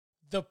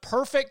The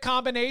perfect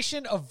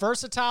combination of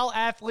versatile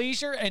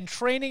athleisure and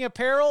training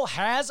apparel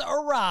has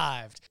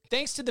arrived.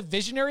 Thanks to the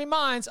visionary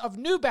minds of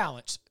New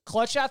Balance,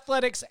 Clutch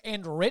Athletics,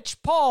 and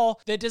Rich Paul,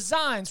 the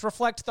designs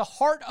reflect the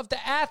heart of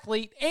the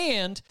athlete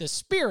and the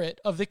spirit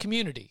of the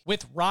community.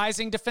 With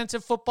rising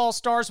defensive football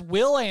stars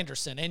Will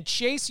Anderson and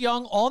Chase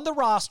Young on the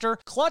roster,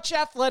 Clutch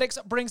Athletics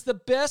brings the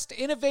best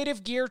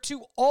innovative gear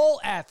to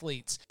all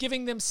athletes,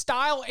 giving them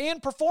style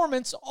and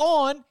performance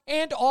on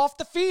and off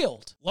the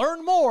field.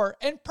 Learn more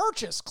and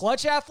purchase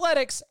Clutch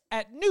Athletics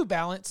at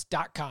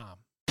newbalance.com.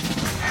 To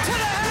the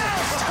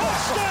house!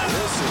 Touchdown!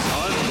 This is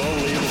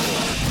unbelievable.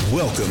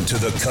 Welcome to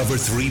the Cover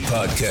 3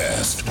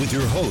 podcast with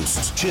your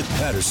hosts, Chip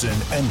Patterson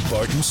and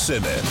Barton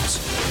Simmons.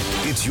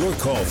 It's your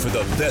call for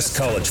the best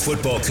college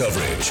football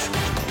coverage.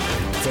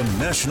 From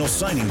National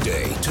Signing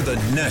Day to the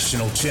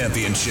National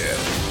Championship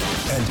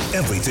and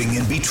everything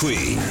in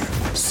between,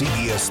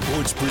 CBS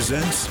Sports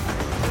presents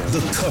the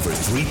Cover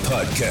 3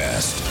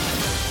 podcast.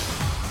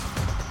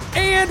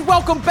 And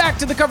welcome back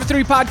to the Cover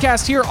 3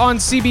 podcast here on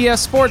CBS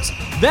Sports.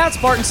 That's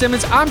Barton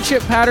Simmons. I'm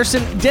Chip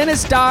Patterson.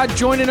 Dennis Dodd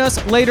joining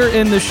us later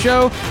in the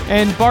show.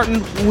 And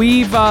Barton,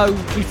 we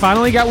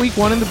finally got week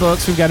 1 in the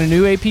books. We've got a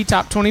new AP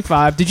Top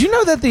 25. Did you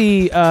know that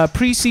the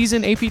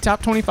preseason AP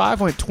Top 25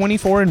 went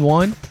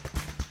 24-1?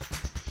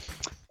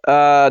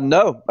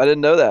 No, I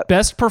didn't know that.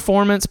 Best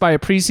performance by a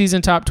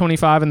preseason Top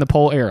 25 in the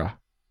poll era.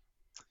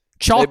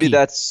 Chalky. Maybe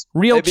that's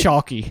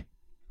chalky.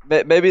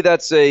 Maybe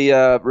that's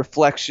a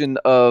reflection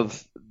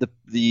of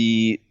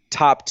the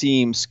top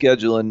team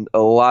scheduling a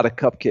lot of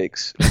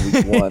cupcakes in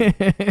week 1.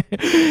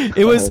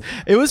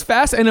 It was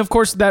fast, and of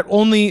course the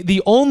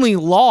only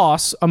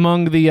loss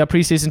among the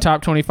preseason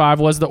top 25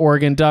 was the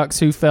Oregon Ducks,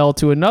 who fell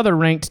to another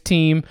ranked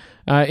team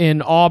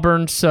in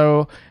Auburn.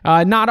 So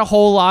not a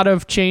whole lot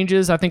of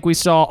changes. I think we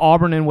saw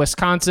Auburn and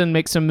Wisconsin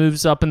make some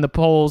moves up in the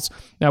polls,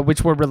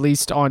 which were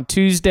released on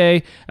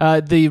Tuesday.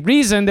 The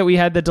reason that we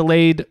had the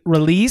delayed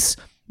release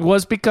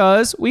was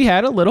because we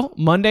had a little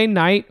Monday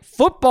Night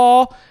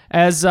Football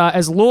as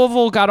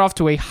Louisville got off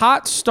to a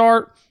hot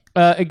start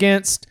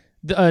against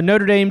the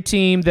Notre Dame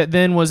team that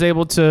then was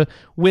able to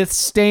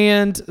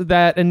withstand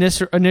that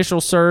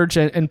initial surge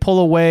and pull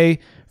away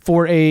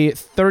for a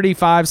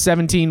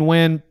 35-17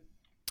 win.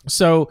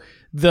 So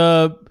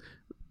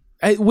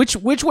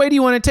which way do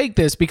you want to take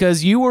this?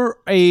 Because you were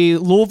a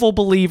Louisville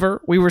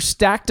believer. We were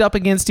stacked up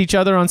against each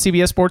other on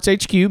CBS Sports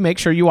HQ. Make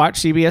sure you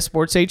watch CBS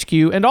Sports HQ.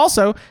 And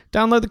also,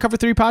 download the Cover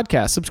 3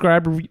 podcast.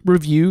 Subscribe,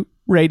 review,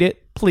 rate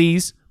it,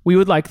 please. We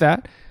would like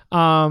that.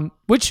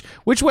 Which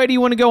way do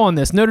you want to go on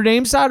this? Notre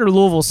Dame side or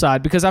Louisville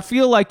side? Because I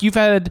feel like you've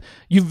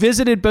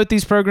visited both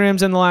these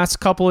programs in the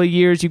last couple of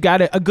years. You've got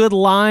a good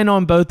line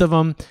on both of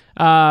them.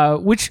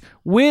 Which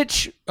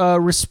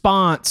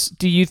response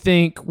do you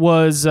think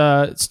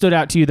stood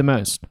out to you the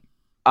most?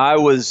 I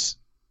would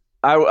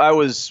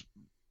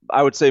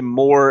say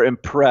more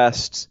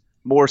impressed,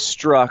 more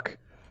struck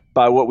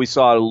by what we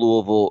saw at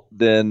Louisville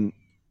than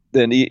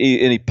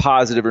any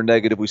positive or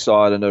negative we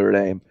saw at Notre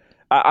Dame.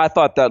 I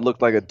thought that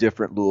looked like a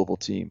different Louisville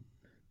team.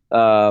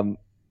 First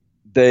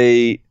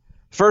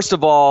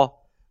of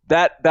all,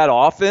 that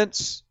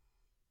offense,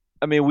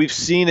 I mean, we've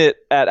seen it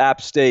at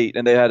App State,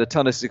 and they had a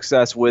ton of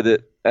success with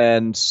it,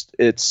 and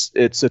it's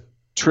a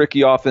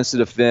tricky offense to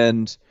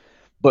defend.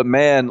 But,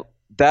 man,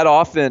 that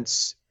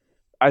offense,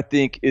 I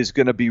think, is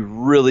going to be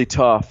really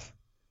tough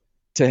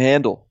to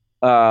handle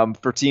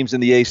for teams in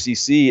the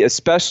ACC,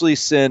 especially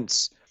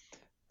since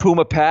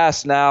Puma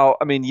Pass now,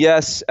 I mean,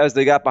 yes, as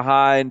they got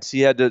behind, he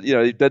had to,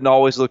 he doesn't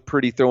always look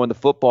pretty throwing the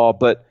football,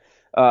 but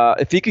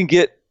if he can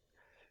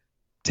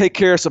take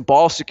care of some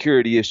ball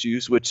security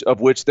issues, which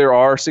there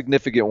are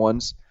significant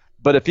ones,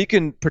 but if he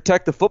can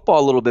protect the football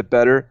a little bit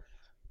better,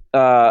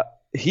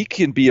 he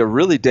can be a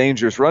really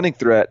dangerous running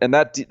threat. And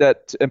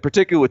that in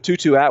particular with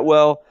Tutu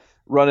Atwell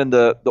running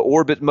the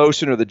orbit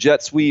motion or the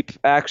jet sweep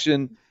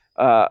action,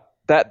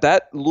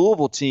 that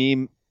Louisville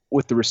team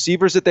with the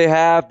receivers that they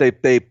have,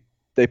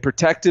 they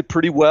protected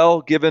pretty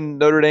well given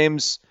Notre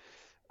Dame's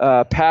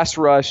pass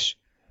rush.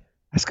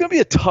 It's going to be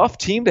a tough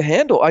team to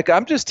handle. Like,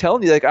 I'm just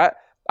telling you, like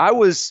it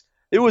was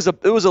a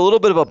little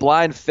bit of a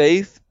blind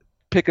faith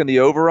picking the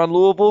over on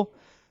Louisville.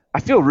 I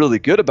feel really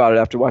good about it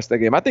after watching that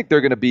game. I think they're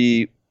going to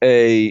be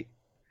a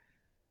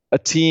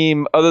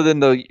team other than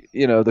the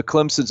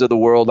Clemsons of the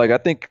world. Like, I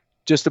think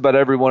just about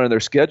everyone in their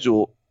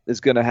schedule is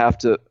going to have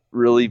to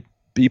really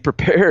be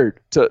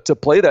prepared to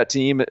play that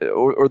team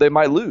or they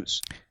might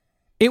lose.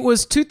 It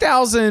was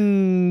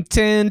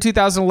 2010,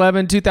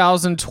 2011,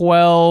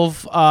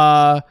 2012.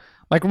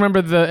 Remember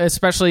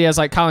especially as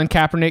like Colin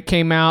Kaepernick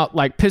came out,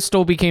 like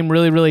pistol became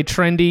really, really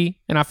trendy.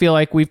 And I feel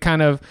like we've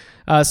kind of,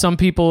 some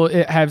people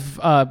have,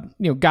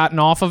 gotten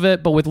off of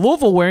it. But with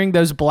Louisville wearing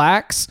those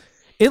blacks,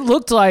 it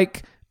looked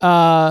like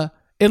App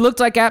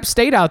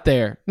State out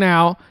there.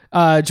 Now,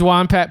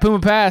 Puma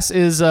Pass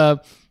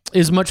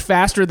is much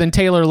faster than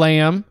Taylor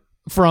Lamb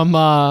from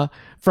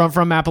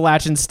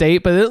Appalachian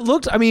State, but it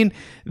looked, I mean,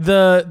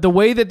 the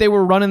way that they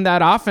were running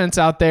that offense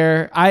out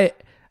there,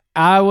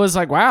 I was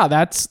like, wow,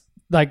 that's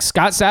like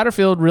Scott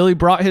Satterfield really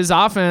brought his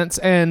offense,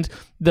 and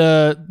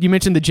you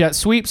mentioned the jet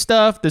sweep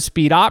stuff, the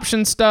speed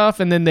option stuff,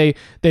 and then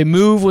they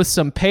move with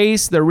some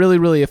pace. They're really,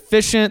 really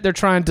efficient. They're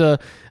trying to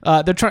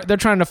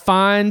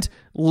find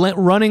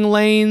running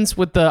lanes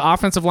with the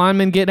offensive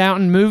linemen getting out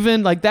and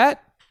moving. Like,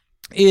 that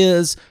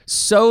is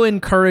so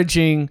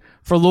encouraging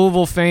for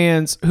Louisville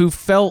fans who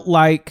felt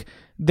like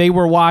they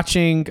were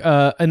watching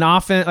an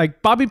offense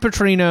like Bobby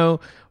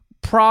Petrino.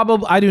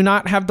 Probably, I do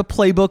not have the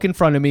playbook in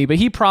front of me, but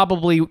he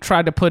probably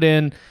tried to put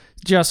in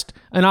just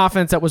an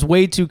offense that was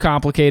way too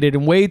complicated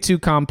and way too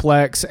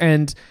complex.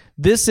 And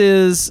this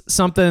is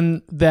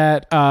something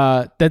that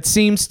that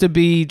seems to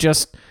be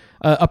just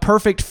a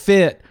perfect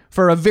fit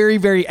for a very,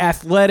 very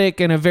athletic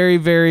and a very,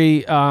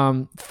 very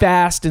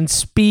fast and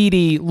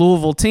speedy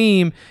Louisville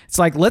team. It's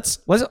like, let's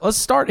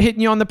start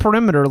hitting you on the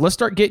perimeter. Let's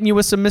start getting you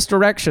with some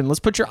misdirection. Let's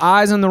put your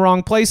eyes in the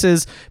wrong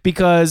places,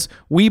 because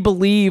we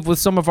believe with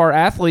some of our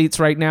athletes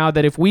right now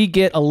that if we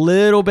get a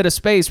little bit of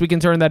space, we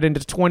can turn that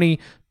into 20,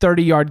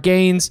 30-yard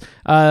gains.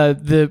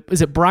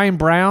 Is it Brian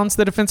Brown's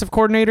the defensive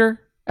coordinator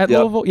at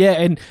Louisville? Yeah,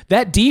 and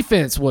that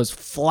defense was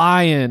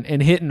flying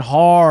and hitting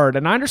hard.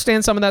 And I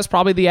understand some of that's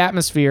probably the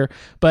atmosphere,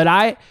 but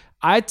I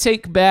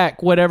take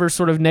back whatever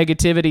sort of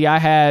negativity I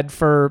had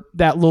for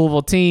that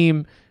Louisville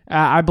team.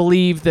 I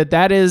believe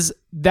that is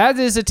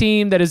a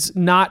team that is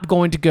not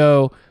going to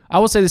go. I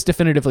will say this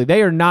definitively: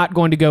 they are not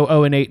going to go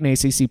 0-8 in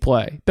ACC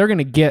play. They're going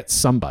to get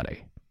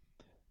somebody.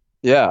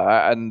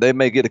 Yeah, and they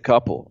may get a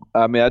couple.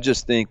 I mean, I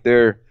just think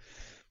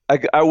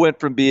I went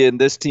from being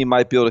this team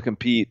might be able to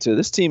compete to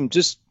this team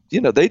just,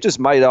 they just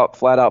might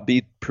flat out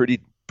be pretty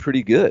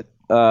good.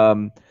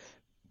 And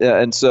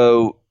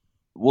so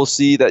we'll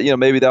see that,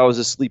 maybe that was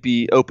a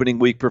sleepy opening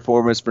week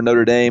performance for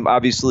Notre Dame.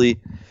 Obviously,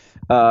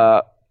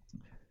 well,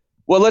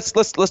 let's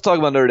talk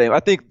about Notre Dame. I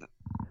think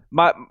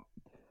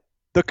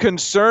the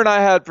concern I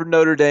had for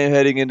Notre Dame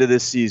heading into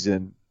this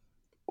season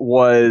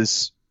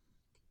was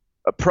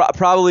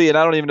probably, and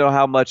I don't even know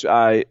how much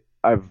I've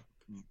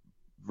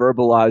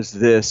verbalized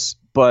this,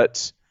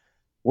 but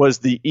was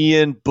the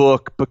Ian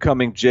Book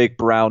becoming Jake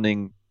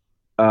Browning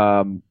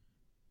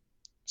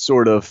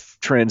sort of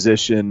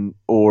transition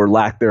or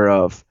lack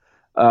thereof.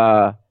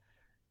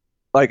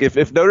 Like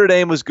if Notre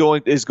Dame is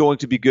going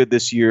to be good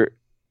this year,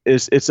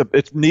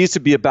 it needs to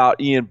be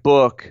about Ian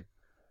Book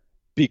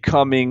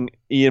becoming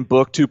Ian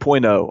Book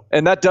 2.0,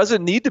 and that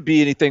doesn't need to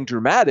be anything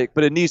dramatic,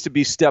 but it needs to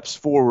be steps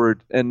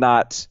forward and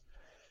not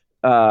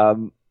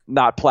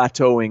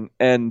plateauing.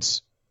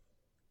 And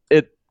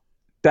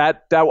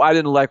that I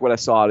didn't like what I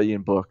saw at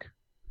Ian Book.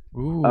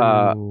 Ooh.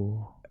 I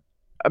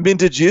mean,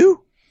 did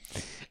you?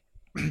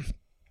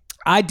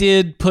 I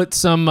did put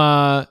some.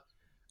 I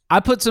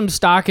put some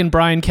stock in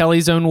Brian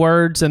Kelly's own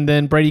words, and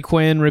then Brady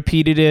Quinn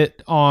repeated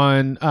it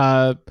on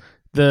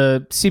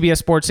the CBS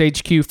Sports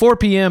HQ, 4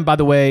 p.m. By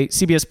the way,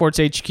 CBS Sports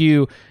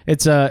HQ.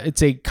 It's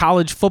a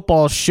college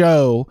football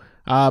show.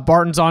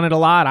 Barton's on it a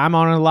lot. I'm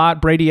on it a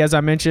lot. Brady, as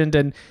I mentioned,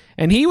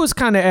 and he was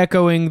kind of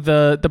echoing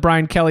the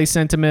Brian Kelly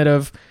sentiment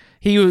of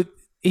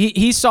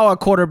he saw a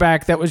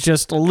quarterback that was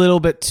just a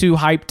little bit too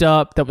hyped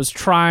up, that was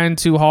trying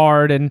too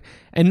hard and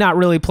not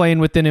really playing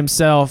within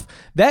himself.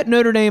 That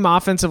Notre Dame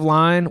offensive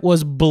line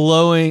was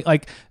blowing.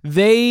 Like,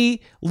 they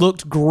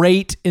looked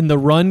great in the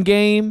run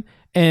game,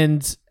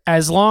 and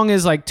as long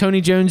as like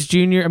Tony Jones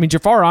Jr., I mean,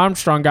 Jafar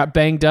Armstrong got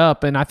banged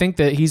up, and I think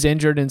that he's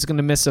injured and is going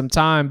to miss some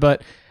time,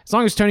 but as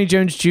long as Tony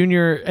Jones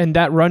Jr. and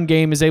that run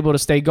game is able to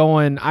stay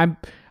going,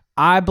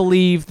 I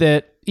believe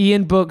that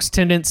Ian Book's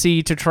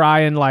tendency to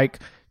try and like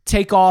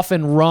take off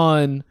and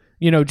run,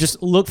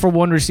 just look for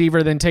one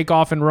receiver, then take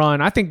off and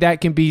run, I think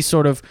that can be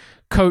sort of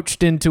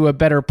coached into a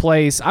better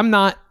place. I'm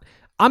not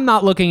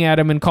looking at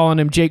him and calling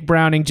him Jake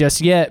Browning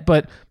just yet,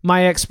 but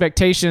my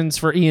expectations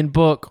for Ian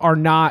Book are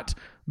not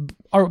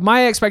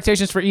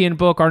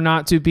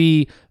to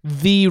be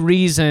the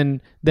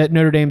reason that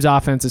Notre Dame's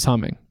offense is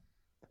humming.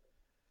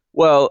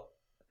 Well,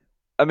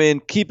 I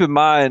mean, keep in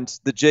mind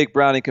the Jake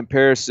Browning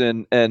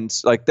comparison, and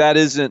like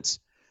that's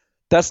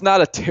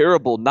not a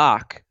terrible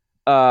knock,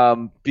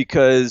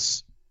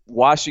 because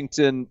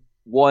Washington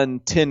won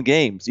 10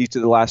 games each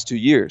of the last 2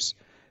 years.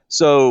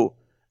 So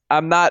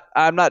I'm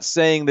not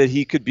saying that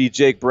he could be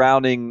Jake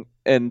Browning,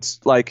 and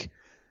my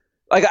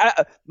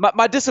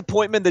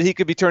disappointment that he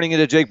could be turning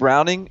into Jake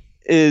Browning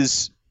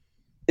is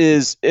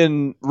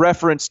in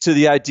reference to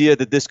the idea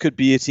that this could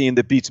be a team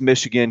that beats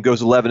Michigan,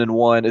 goes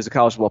 11-1 as a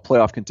college football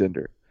playoff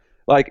contender.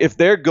 Like, if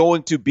they're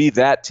going to be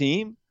that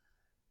team,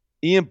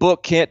 Ian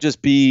Book can't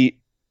just be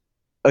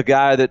a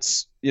guy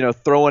that's,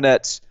 throwing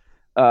at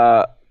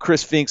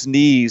Chris Fink's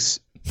knees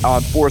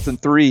on 4th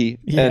and 3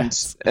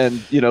 yes.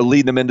 and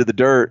leading them into the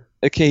dirt.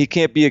 He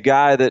can't be a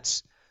guy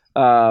that's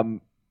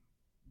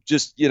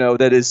just,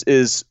 that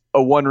is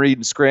a one read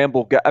and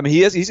scramble guy. I mean,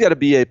 he's got to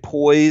be a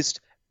poised,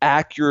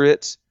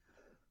 accurate,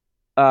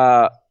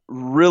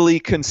 really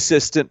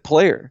consistent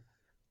player.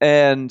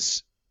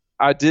 And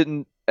I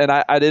didn't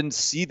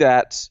see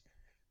that.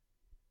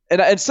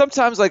 And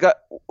sometimes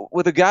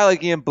with a guy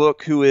like Ian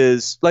Book, who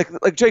is like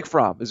Jake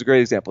Fromm is a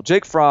great example.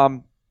 Jake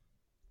Fromm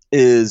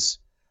is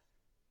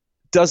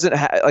doesn't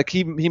like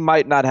he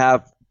might not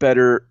have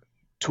better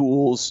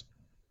tools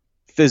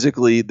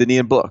physically than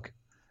Ian Book.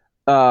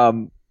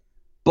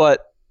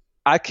 But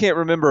I can't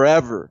remember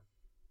ever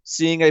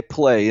seeing a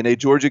play in a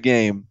Georgia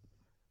game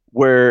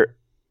where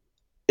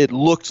it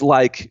looked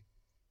like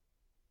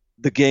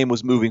the game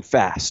was moving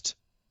fast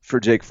for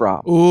Jake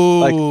Fromm.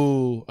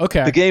 Ooh,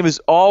 okay. The game is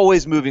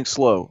always moving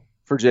slow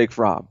for Jake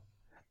Fromm.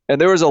 And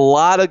there was a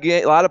lot of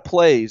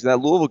plays in that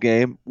Louisville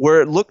game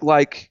where it looked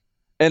like,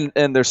 and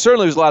there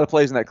certainly was a lot of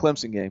plays in that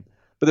Clemson game,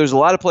 but there's a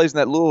lot of plays in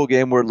that Louisville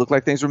game where it looked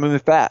like things were moving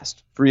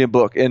fast for Ian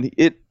Book. And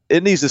it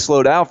needs to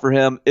slow down for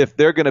him if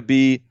they're going to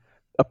be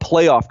a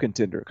playoff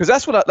contender. Because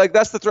that's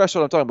that's the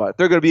threshold I'm talking about. If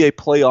they're going to be a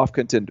playoff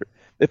contender.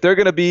 If they're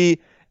going to be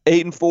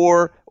 8-4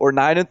 or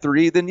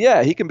 9-3, then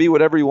yeah, he can be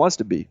whatever he wants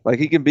to be. Like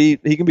he can be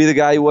the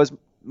guy he was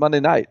Monday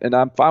night, and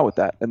I'm fine with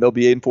that. And they'll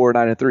be 8-4 or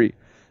 9-3.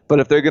 But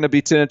if they're going to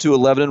be 10-2,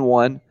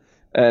 11-1,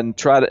 and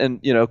try to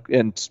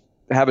and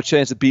have a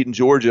chance of beating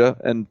Georgia,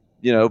 and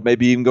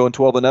maybe even going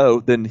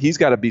 12-0, then he's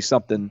got to be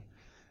something.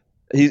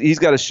 He's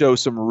got to show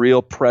some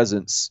real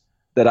presence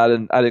that I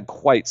didn't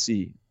quite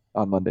see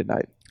on Monday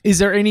night. Is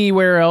there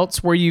anywhere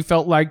else where you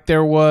felt like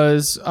there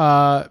was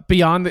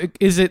beyond?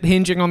 Is it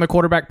hinging on the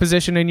quarterback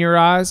position in your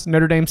eyes?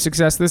 Notre Dame's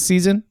success this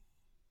season?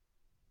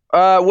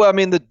 Well, I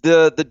mean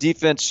the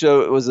defense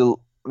there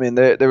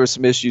were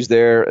some issues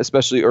there,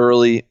 especially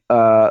early.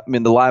 The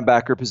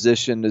linebacker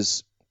position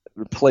is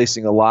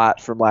replacing a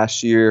lot from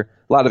last year,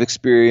 a lot of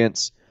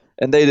experience,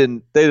 and they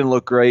didn't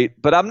look great.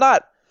 But I'm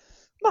not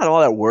all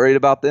that worried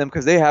about them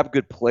because they have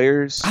good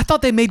players. I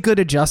thought they made good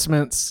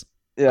adjustments.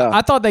 Yeah.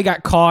 I thought they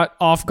got caught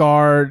off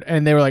guard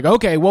and they were like,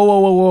 okay,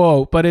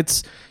 whoa. But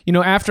it's,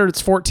 after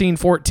it's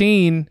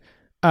 14-14,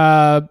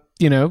 Notre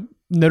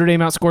Dame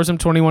outscores them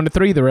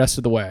 21-3 the rest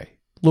of the way.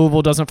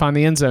 Louisville doesn't find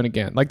the end zone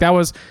again. Like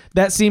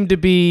that seemed to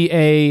be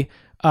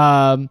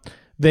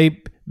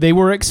they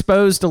were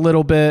exposed a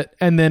little bit,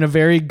 and then a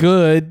very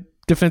good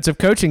defensive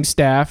coaching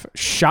staff,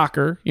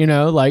 shocker,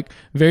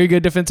 very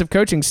good defensive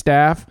coaching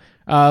staff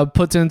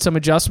puts in some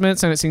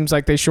adjustments, and it seems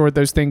like they shored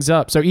those things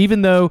up. So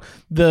even though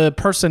the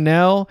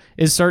personnel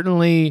is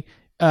certainly,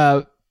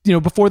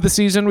 before the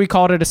season, we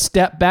called it a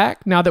step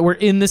back. Now that we're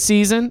in the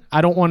season,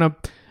 I don't want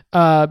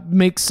to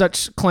make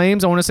such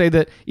claims. I want to say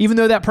that even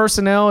though that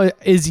personnel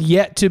is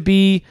yet to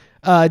be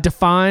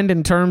defined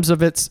in terms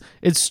of its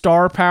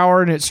star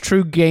power and its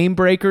true game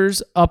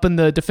breakers up in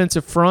the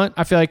defensive front,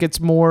 I feel like it's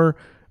more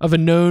of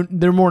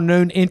they're more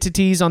known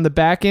entities on the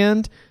back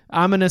end.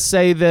 I'm going to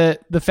say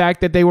that the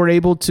fact that they were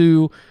able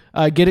to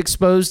get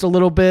exposed a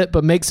little bit,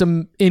 but make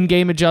some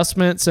in-game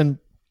adjustments and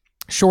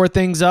shore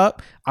things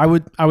up, I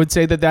would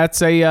say that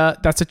that's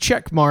a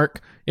check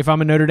mark if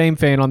I'm a Notre Dame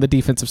fan on the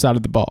defensive side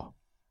of the ball.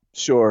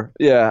 Sure.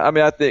 Yeah.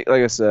 I think,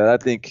 like I said,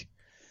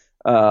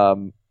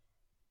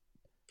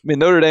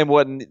 Notre Dame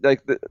wasn't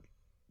like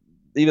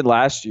even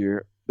last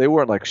year. They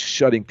weren't like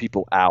shutting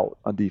people out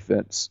on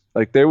defense.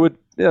 Like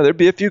there'd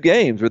be a few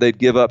games where they'd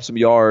give up some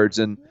yards,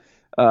 and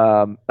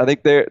I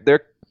think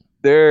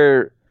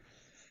their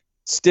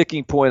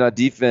sticking point on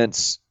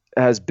defense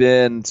has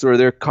been sort of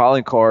their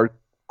calling card.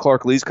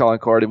 Clark Lee's calling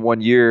card in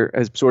 1 year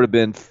has sort of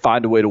been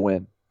find a way to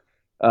win.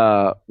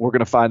 We're going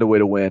to find a way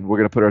to win. We're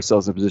going to put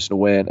ourselves in a position to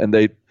win, and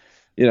they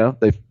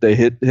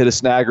hit a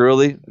snag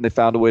early, and they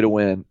found a way to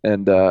win,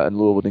 and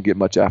Louisville didn't get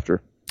much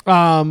after.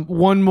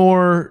 One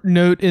more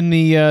note in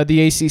the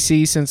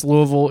ACC, since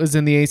Louisville is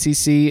in the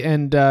ACC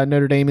and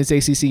Notre Dame is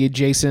ACC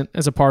adjacent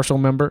as a partial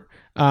member,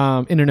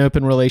 in an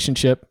open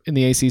relationship in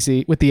the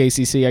ACC with the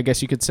ACC, I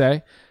guess you could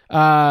say.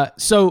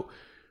 So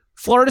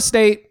Florida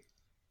State,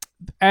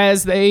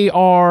 as they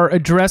are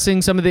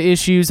addressing some of the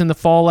issues and the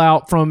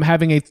fallout from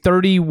having a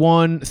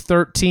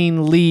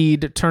 31-13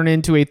 lead turn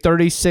into a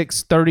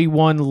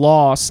 36-31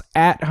 loss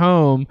at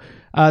home,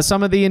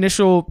 some of the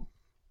initial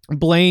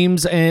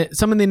blames and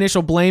some of the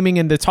initial blaming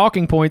and the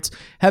talking points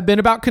have been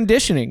about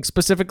conditioning,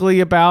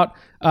 specifically about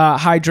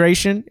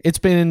hydration. It's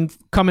been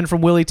coming from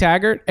Willie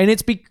Taggart, and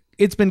it's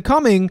been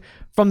coming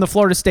from the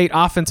Florida State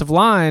offensive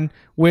line,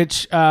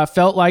 which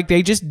felt like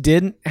they just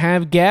didn't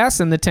have gas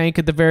in the tank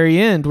at the very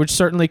end, which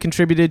certainly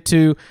contributed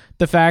to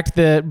the fact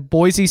that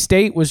Boise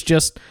State was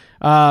just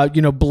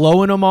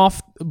blowing them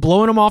off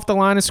the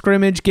line of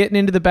scrimmage, getting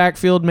into the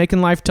backfield,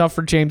 making life tough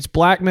for James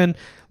Blackman.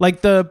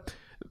 Like the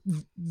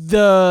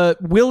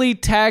Willie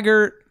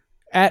Taggart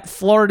at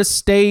Florida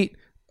State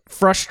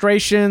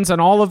frustrations and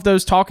all of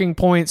those talking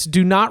points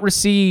do not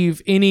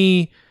receive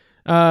any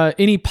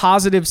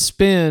positive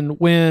spin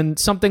when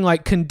something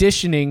like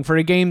conditioning for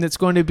a game that's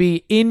going to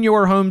be in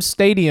your home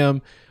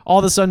stadium all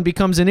of a sudden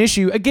becomes an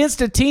issue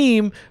against a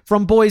team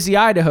from Boise,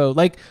 Idaho.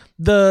 Like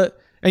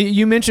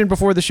you mentioned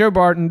before the show,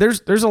 Barton,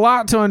 there's a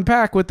lot to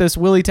unpack with this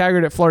Willie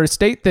Taggart at Florida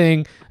State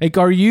thing. Like,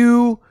 are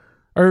you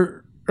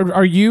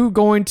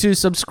going to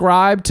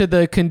subscribe to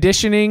the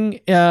conditioning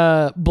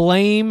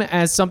blame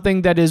as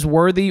something that is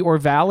worthy or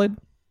valid?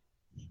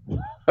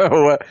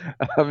 I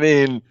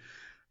mean,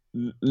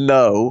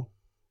 no.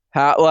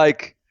 How,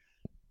 like,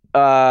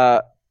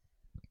 I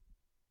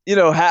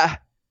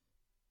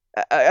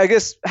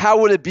guess, how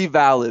would it be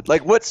valid?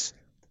 Like, what's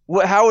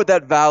how would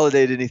that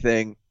validate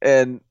anything?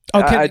 And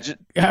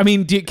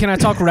can I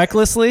talk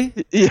recklessly?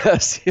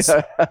 Yes,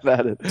 yeah, I've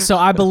had it. So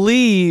I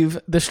believe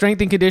the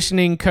strength and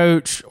conditioning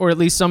coach, or at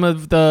least some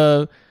of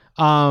the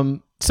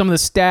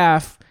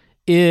staff,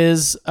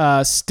 is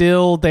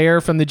still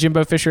there from the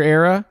Jimbo Fisher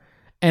era,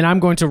 and I'm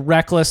going to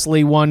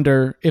recklessly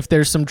wonder if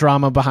there's some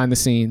drama behind the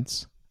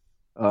scenes.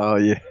 Oh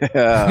yeah.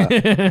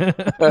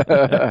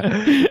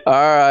 All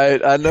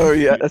right,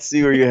 I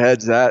see where your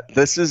head's at.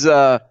 This is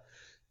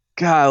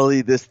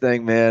golly, this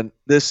thing, man.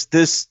 This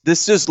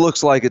just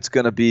looks like it's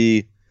gonna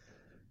be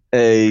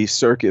a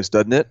circus,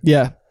 doesn't it?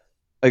 Yeah.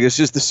 Like it's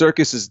just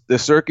the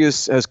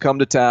circus has come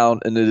to town,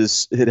 and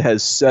it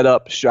has set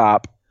up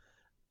shop,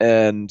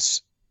 and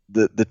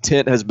the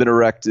tent has been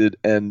erected,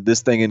 and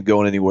this thing ain't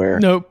going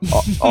anywhere. Nope.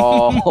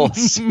 all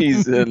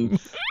season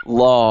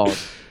long.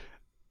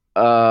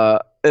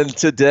 And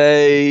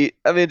today,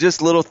 I mean, just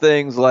little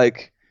things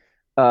like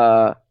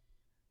the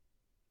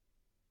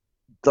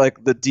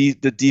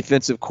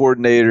defensive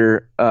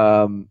coordinator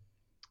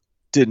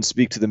didn't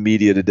speak to the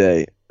media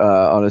today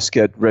on a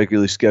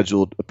regularly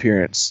scheduled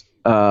appearance,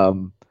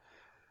 and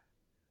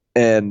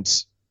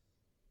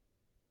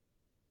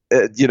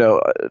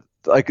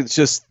like it's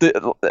just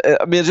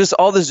it's just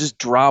all this just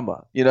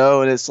drama,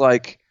 and it's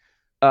like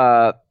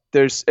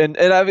there's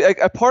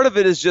a part of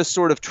it is just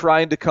sort of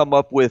trying to come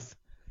up with.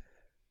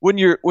 When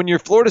you're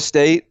Florida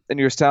State and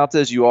you're as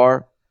talented as you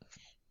are,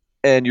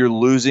 and you're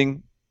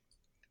losing,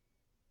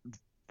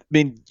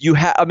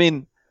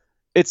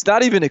 it's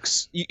not even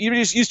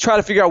you just try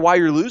to figure out why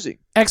you're losing.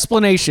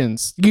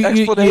 Explanations.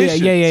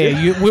 Explanations.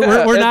 Yeah.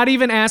 We're not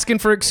even asking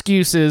for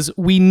excuses.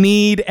 We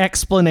need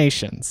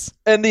explanations.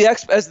 And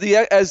as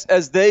they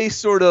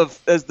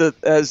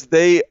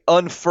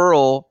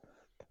unfurl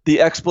the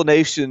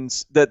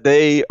explanations that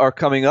they are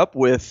coming up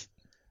with.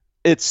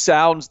 It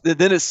sounds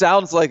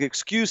like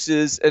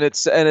excuses, and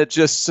it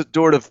just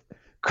sort of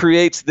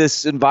creates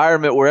this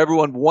environment where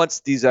everyone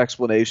wants these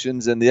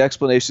explanations, and the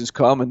explanations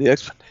come, and the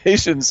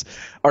explanations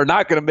are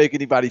not going to make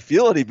anybody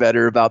feel any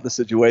better about the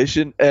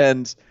situation.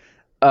 And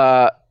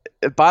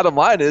bottom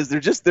line is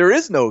there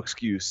is no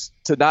excuse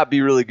to not be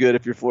really good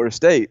if you're Florida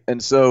State.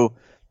 And so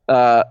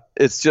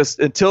it's just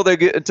until they're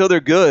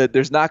good,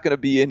 there's not going to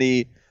be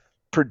any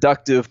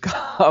productive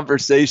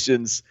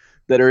conversations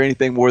that are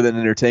anything more than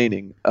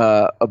entertaining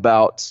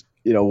about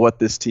what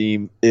this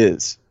team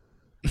is.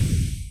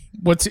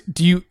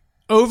 Do you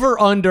over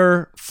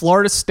under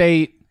Florida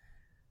State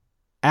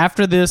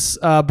after this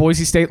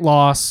Boise State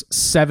loss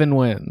 7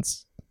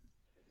 wins?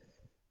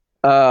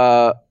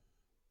 I'm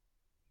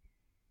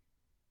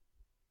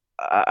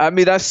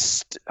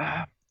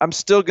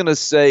still gonna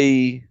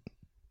say.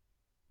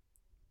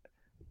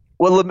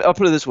 Well, I'll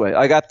put it this way: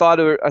 I thought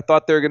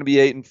they were gonna be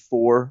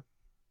 8-4.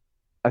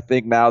 I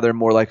think now they're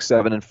more like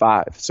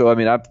 7-5. So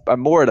I'm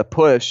more at a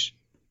push.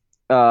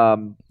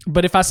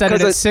 But if I said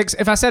it at 6,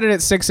 if I said it at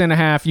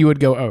 6.5, you would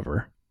go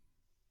over.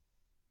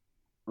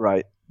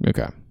 Right.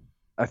 Okay.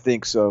 I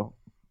think so.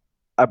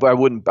 I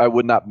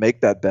would not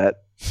make that bet.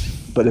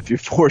 But if you're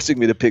forcing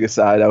me to pick a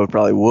side, I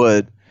probably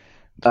would.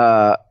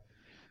 I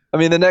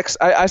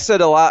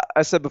said a lot.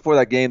 I said before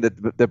that game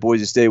that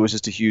Boise State was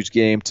just a huge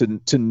game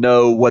to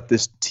know what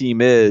this team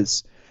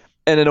is.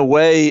 And in a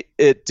way,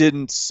 it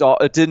didn't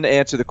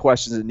answer the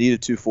questions it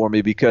needed to for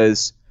me,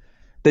 because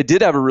they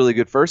did have a really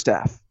good first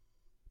half,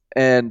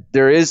 and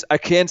I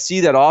can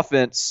see that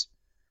offense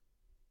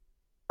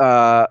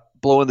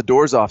blowing the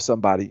doors off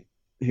somebody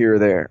here or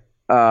there.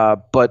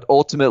 But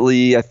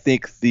ultimately, I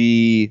think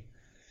the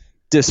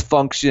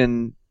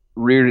dysfunction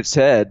reared its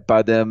head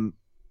by them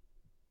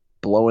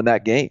blowing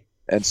that game,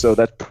 and so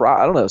that's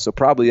I don't know. So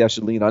probably I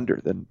should lean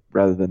under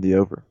rather than the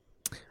over.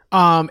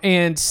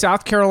 And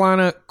South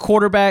Carolina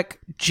quarterback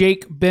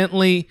Jake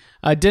Bentley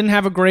didn't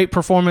have a great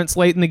performance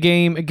late in the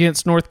game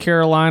against North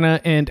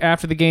Carolina. And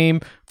after the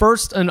game,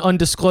 first an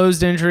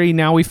undisclosed injury.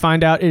 Now we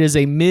find out it is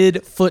a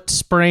mid-foot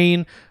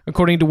sprain,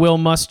 according to Will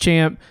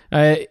Muschamp.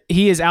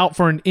 He is out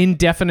for an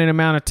indefinite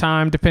amount of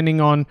time, depending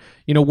on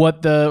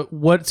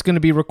what's going to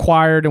be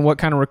required and what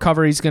kind of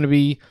recovery is going to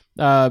be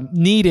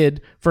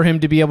needed for him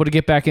to be able to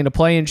get back into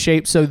play in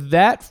shape. So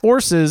that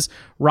forces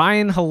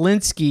Ryan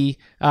Helinski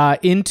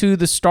into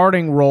the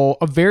starting role,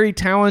 a very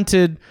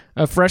talented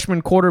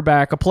freshman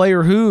quarterback, a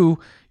player who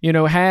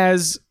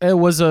was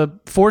a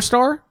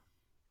 4-star,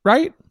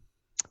 right?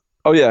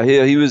 Oh yeah,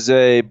 he was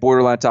a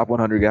borderline top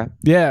 100 guy.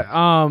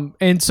 Yeah.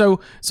 And so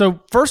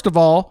first of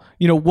all,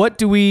 what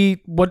do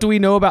we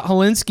know about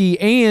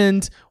Helinski,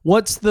 and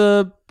what's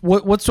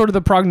sort of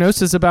the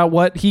prognosis about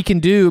what he can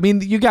do? I mean,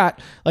 you got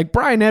like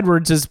Brian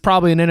Edwards is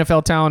probably an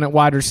NFL talent at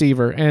wide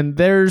receiver, and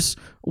there's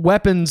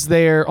weapons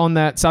there on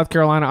that South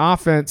Carolina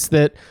offense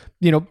that,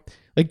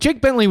 like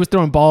Jake Bentley was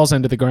throwing balls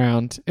into the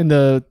ground in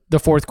the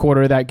fourth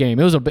quarter of that game.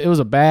 It was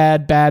a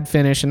bad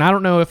finish, and I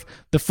don't know if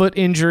the foot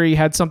injury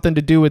had something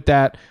to do with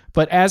that.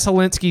 But as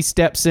Helinski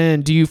steps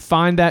in, do you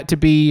find that to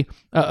be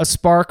a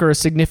spark or a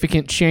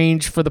significant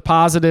change for the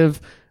positive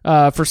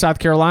for South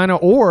Carolina,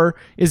 or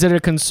is it a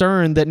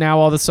concern that now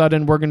all of a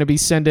sudden we're going to be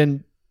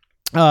sending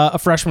a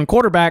freshman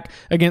quarterback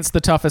against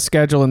the toughest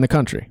schedule in the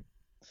country?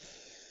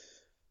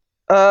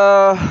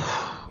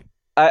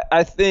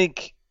 I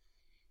think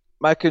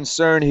my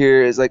concern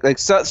here is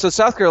so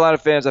South Carolina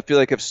fans, I feel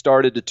like, have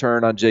started to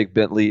turn on Jake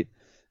Bentley,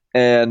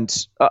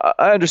 and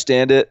I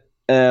understand it.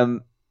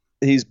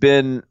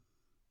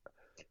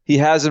 He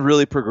hasn't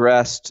really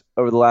progressed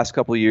over the last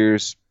couple of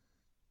years,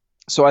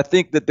 so I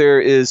think that there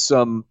is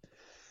some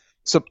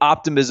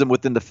optimism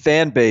within the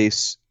fan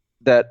base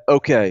that,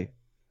 okay,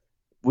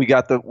 we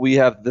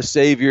have the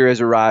savior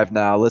has arrived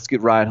now. Let's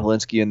get Ryan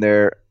Helinski in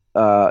there.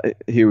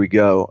 Here we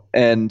go.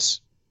 And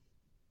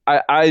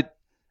I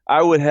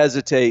would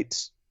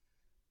hesitate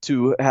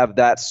to have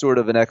that sort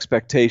of an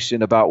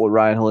expectation about what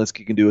Ryan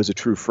Helinski can do as a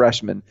true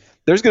freshman.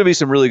 There's going to be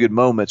some really good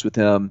moments with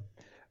him,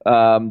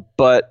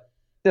 but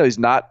he's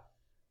not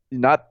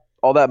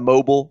all that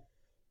mobile.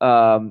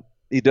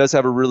 He does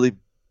have a really,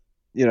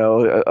 he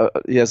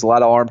has a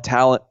lot of arm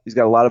talent. He's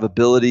got a lot of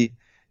ability.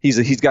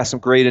 He's got some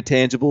great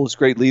intangibles,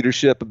 great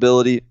leadership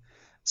ability.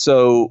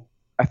 So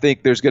I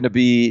think there's going to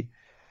be,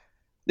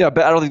 but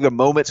I don't think the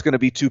moment's going to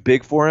be too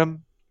big for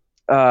him.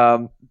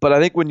 But I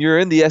think when you're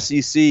in the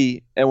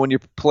SEC and when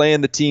you're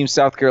playing the team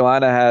South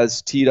Carolina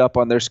has teed up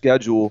on their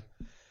schedule,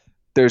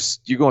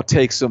 you're going to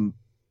take some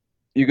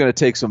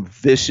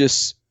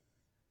vicious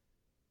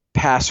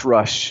pass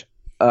rush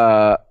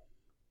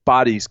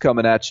bodies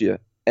coming at you,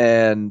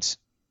 and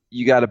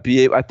you got to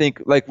be able. I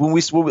think like when we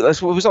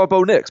saw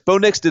Bo Nix. Bo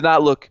Nix did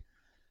not look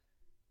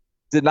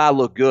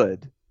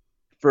good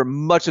for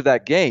much of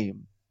that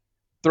game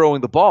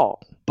throwing the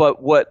ball,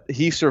 but what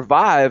he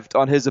survived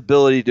on his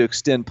ability to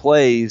extend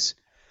plays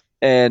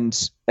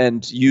and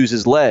use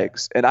his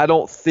legs. And I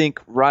don't think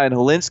Ryan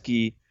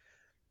Helinski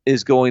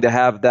is going to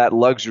have that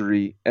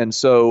luxury. And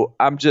so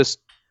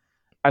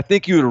I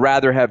think you would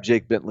rather have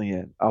Jake Bentley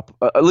in,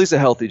 at least a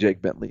healthy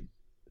Jake Bentley.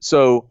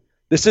 So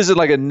this isn't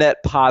like a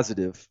net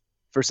positive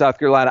for South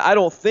Carolina, I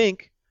don't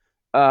think,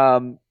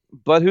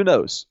 but who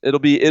knows? It'll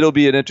be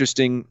an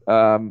interesting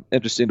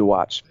to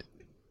watch.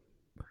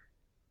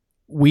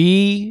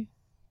 We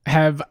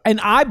have,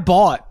 and I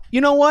bought.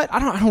 You know what? I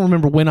don't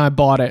remember when I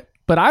bought it,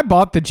 but I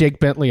bought the Jake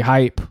Bentley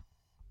hype.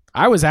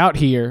 I was out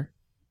here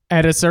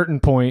at a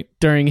certain point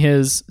during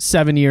his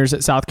 7 years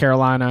at South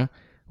Carolina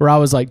where I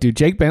was like, dude,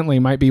 Jake Bentley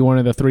might be one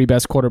of the 3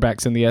 best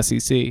quarterbacks in the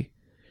SEC.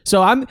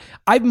 So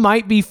I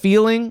might be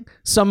feeling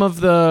some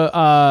of the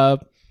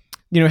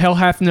hell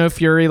hath no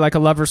fury like a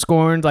lover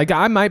scorned. Like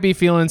I might be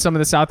feeling some of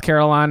the South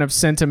Carolina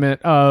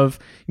sentiment of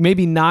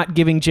maybe not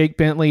giving Jake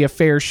Bentley a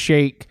fair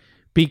shake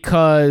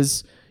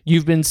because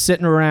you've been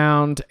sitting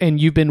around and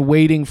you've been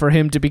waiting for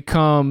him to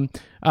become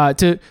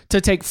to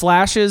take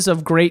flashes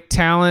of great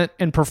talent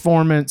and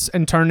performance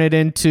and turn it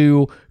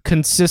into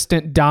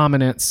consistent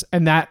dominance,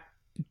 and that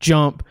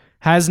jump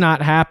has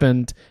not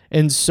happened.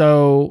 And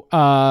so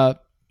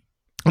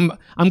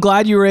I'm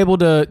glad you were able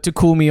to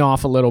cool me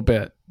off a little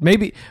bit.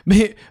 Maybe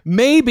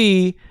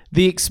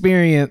the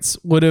experience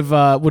would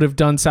have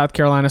done South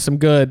Carolina some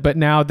good, but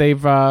now they're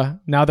going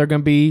to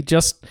be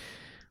just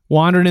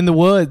wandering in the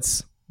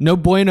woods. No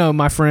bueno,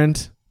 my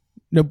friend.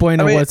 No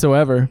bueno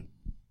whatsoever.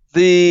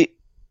 The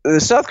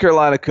South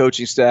Carolina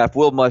coaching staff,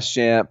 Will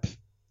Muschamp,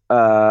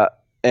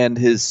 and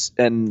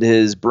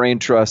his brain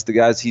trust, the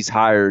guys he's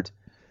hired,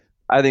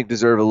 I think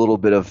deserve a little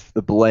bit of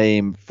the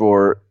blame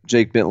for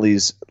Jake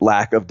Bentley's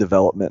lack of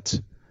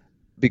development,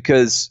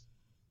 because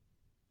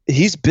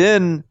he's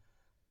a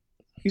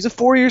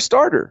 4-year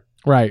starter.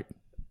 Right.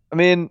 I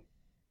mean,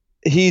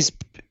 he is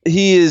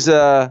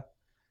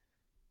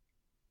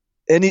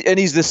and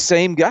he's the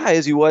same guy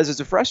as he was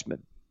as a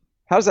freshman.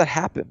 How does that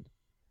happen?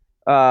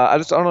 I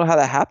don't know how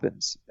that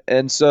happens.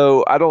 And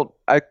so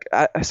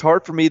it's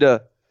hard for me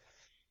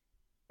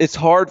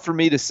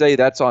to say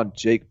that's on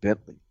Jake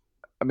Bentley.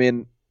 I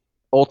mean,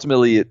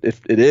 ultimately it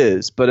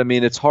is, but I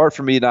mean, it's hard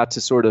for me not to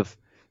sort of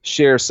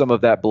share some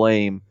of that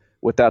blame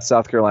with that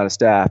South Carolina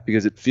staff,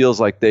 because it feels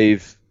like they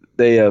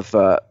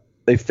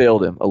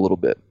failed him a little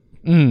bit.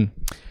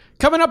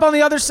 Coming up on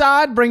the other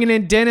side, bringing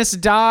in Dennis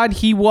Dodd.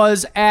 He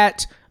was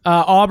at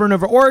Auburn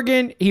over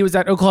Oregon. He was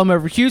at Oklahoma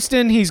over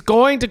Houston. He's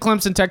going to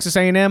Clemson, Texas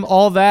A&M,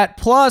 all that,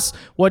 plus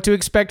what to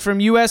expect from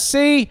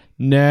USC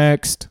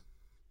next.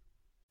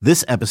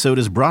 This episode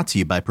is brought to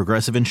you by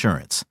Progressive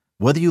Insurance.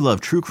 Whether you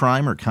love true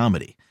crime or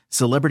comedy,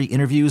 celebrity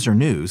interviews or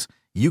news,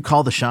 you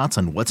call the shots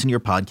on what's in your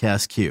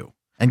podcast queue.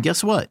 And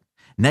guess what?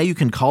 Now you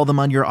can call them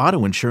on your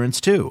auto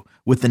insurance too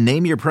with the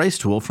Name Your Price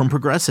tool from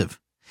Progressive.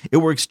 It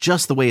works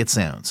just the way it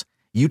sounds.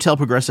 You tell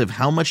Progressive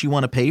how much you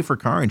want to pay for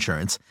car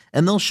insurance,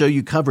 and they'll show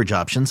you coverage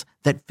options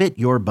that fit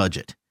your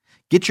budget.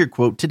 Get your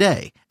quote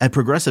today at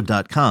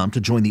Progressive.com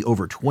to join the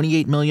over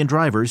 28 million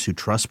drivers who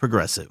trust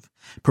Progressive.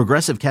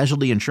 Progressive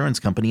Casualty Insurance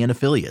Company and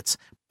Affiliates.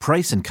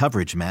 Price and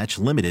coverage match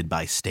limited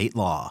by state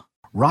law.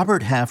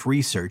 Robert Half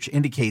research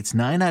indicates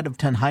 9 out of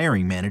 10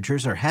 hiring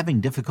managers are having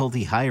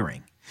difficulty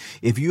hiring.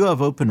 If you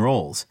have open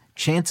roles,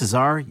 chances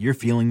are you're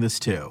feeling this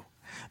too.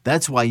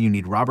 That's why you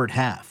need Robert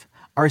Half.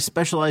 Our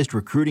specialized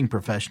recruiting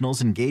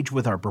professionals engage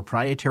with our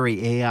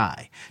proprietary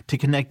AI to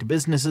connect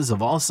businesses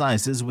of all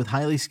sizes with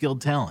highly skilled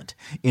talent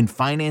in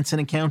finance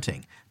and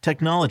accounting,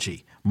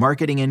 technology,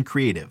 marketing and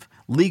creative,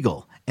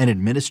 legal, and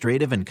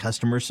administrative and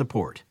customer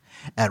support.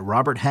 At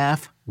Robert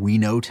Half, we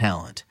know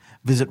talent.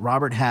 Visit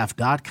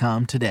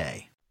roberthalf.com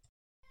today.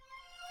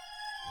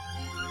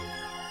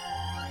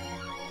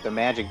 The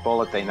magic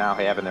bullet they now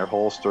have in their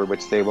holster,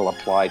 which they will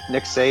apply.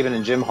 Nick Saban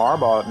and Jim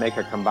Harbaugh make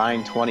a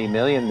combined $20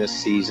 million this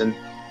season.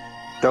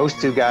 Those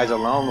two guys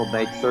alone will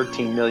make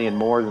 $13 million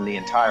more than the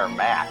entire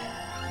MAC.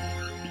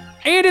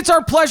 And it's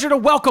our pleasure to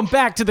welcome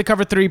back to the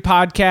Cover 3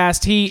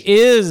 podcast. He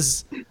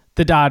is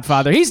the Dodd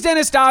Father. He's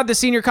Dennis Dodd, the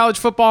senior college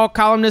football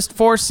columnist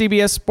for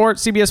CBS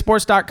Sports,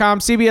 CBSSports.com,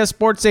 CBS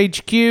Sports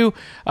HQ,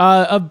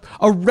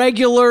 a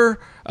regular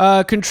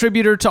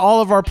contributor to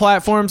all of our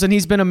platforms, and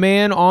he's been a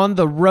man on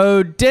the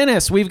road.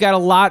 Dennis, we've got a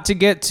lot to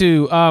get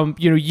to.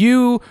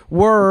 You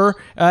were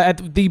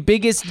at the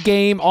biggest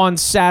game on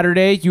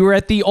Saturday. You were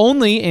at the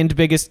only and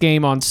biggest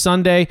game on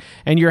Sunday,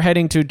 and you're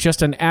heading to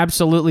just an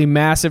absolutely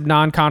massive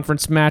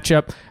non-conference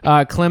matchup.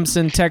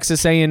 Clemson,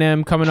 Texas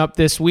A&M coming up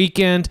this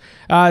weekend.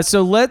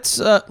 So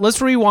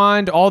let's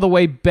rewind all the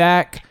way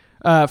back.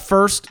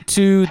 First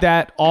to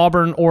that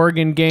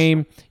Auburn-Oregon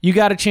game. You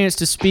got a chance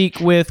to speak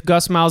with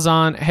Gus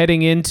Malzahn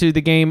heading into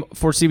the game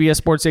for CBS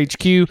Sports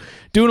HQ,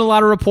 doing a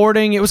lot of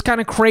reporting. It was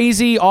kind of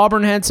crazy.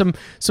 Auburn had some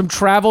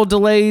travel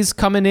delays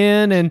coming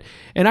in, and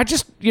I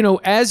just,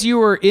 as you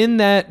were in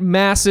that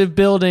massive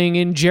building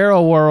in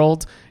Jarrell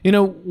World,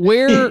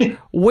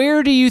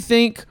 where do you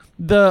think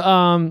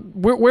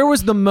where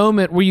was the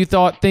moment where you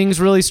thought things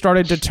really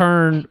started to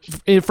turn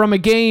from a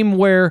game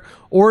where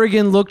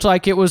Oregon looked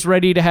like it was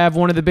ready to have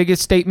one of the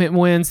biggest statement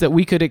wins that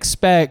we could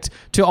expect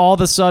to all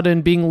of a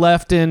sudden being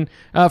left in,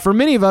 for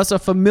many of us, a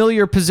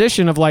familiar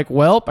position of like,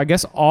 well, I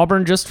guess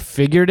Auburn just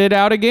figured it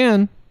out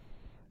again.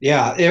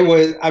 Yeah, it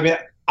was. I mean,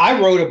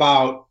 I wrote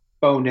about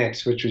Bo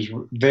Nix, which was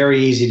very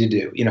easy to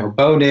do.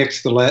 Bo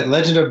Nix, the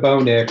legend of Bo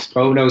Nix,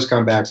 Bo knows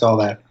comebacks, all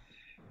that.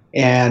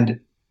 And,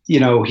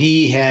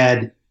 he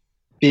had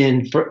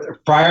been,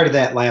 prior to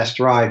that last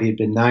drive, he'd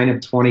been 9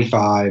 of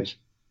 25.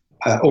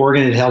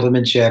 Oregon had held him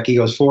in check. He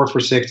goes 4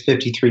 for 6,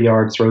 53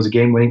 yards, throws a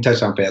game-winning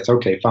touchdown pass.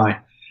 Okay, fine.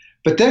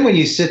 But then when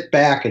you sit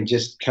back and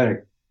just kind of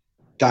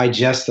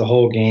digest the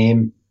whole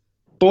game,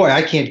 boy,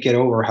 I can't get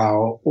over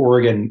how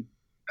Oregon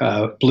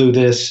blew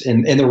this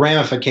and the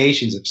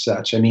ramifications of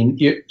such. I mean,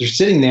 they're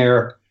sitting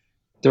there,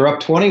 they're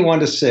up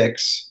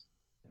 21-6,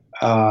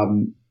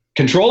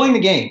 controlling the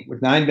game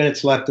with 9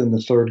 minutes left in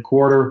the third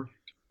quarter.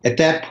 At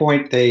that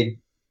point, they'd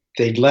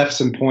left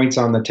some points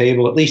on the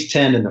table, at least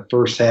 10 in the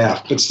first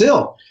half. But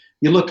still,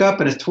 you look up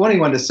and it's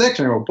 21-6, and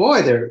you go,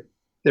 boy,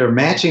 they're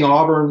matching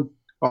Auburn's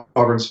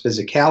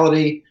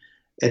physicality.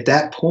 At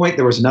that point,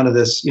 there was none of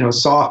this,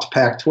 soft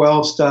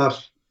Pac-12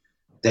 stuff.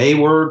 They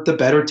were the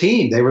better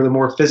team. They were the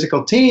more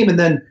physical team. And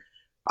then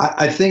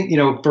I think,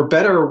 for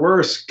better or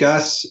worse,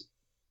 Gus,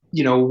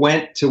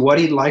 went to what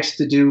he likes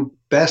to do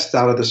best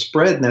out of the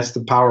spread, and that's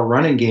the power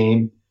running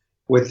game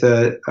with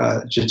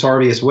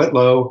Jatarvius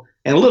Whitlow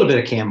and a little bit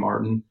of Cam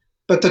Martin.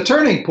 But the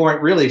turning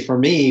point really for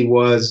me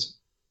was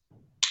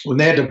when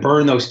they had to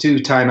burn those 2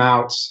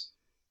 timeouts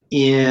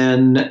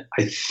in,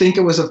 I think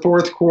it was the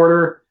fourth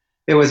quarter.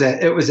 It was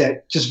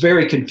at just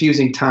very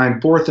confusing time,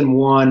 4th and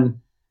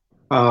 1.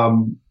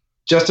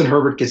 Justin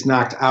Herbert gets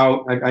knocked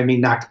out.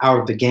 Knocked out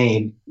of the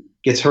game,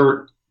 gets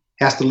hurt,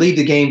 has to leave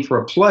the game for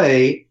a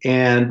play.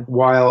 And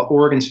while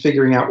Oregon's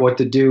figuring out what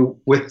to do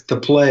with the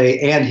play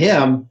and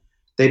him,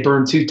 they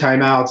burn 2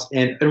 timeouts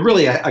and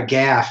really a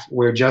gaffe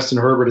where Justin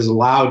Herbert is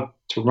allowed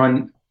to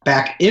run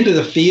back into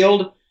the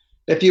field.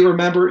 If you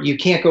remember, you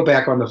can't go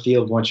back on the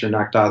field once you're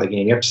knocked out of the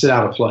game. You have to sit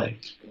out a play.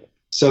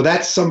 So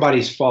that's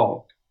somebody's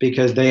fault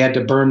because they had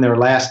to burn their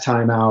last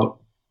timeout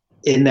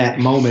in that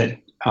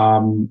moment.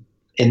 And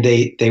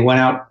they went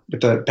out with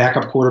the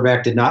backup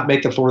quarterback, did not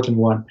make the 4th and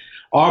 1.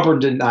 Auburn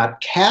did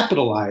not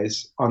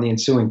capitalize on the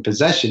ensuing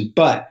possession,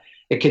 but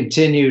it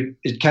continued.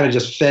 It kind of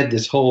just fed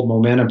this whole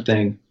momentum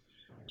thing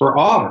for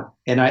Auburn.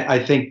 And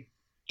I think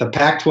the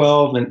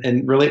Pac-12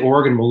 and really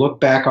Oregon will look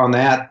back on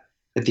that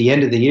at the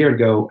end of the year and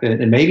go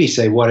and maybe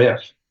say, what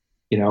if?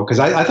 Because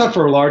I thought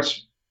for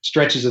large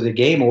stretches of the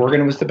game,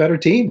 Oregon was the better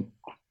team.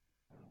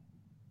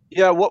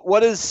 Yeah,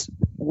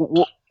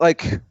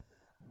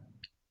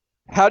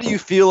 how do you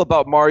feel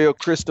about Mario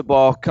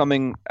Cristobal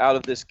coming out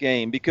of this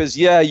game? Because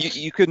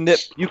you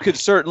could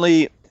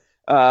certainly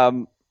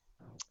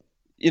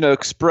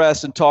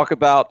express and talk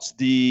about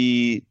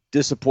the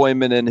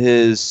disappointment in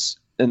his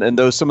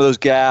and some of those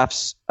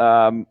gaffes,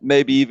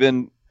 maybe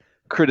even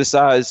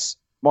criticize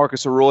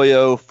Marcus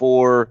Arroyo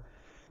for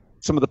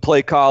some of the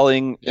play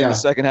calling in the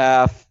second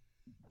half.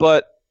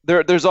 But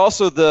there's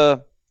also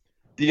the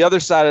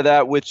other side of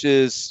that, which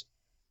is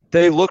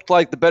they looked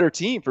like the better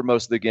team for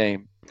most of the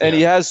game. And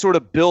he has sort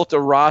of built a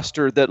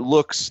roster that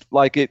looks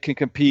like it can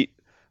compete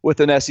with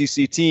an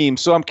SEC team.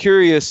 So I'm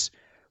curious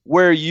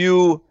where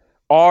you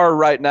are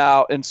right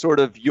now in sort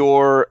of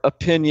your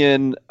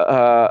opinion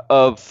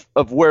of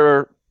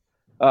where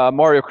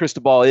Mario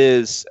Cristobal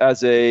is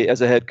as a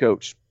head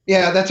coach?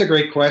 Yeah, that's a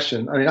great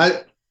question. I mean,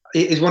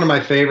 he's one of my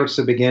favorites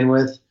to begin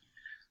with.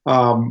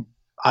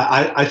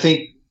 I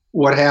think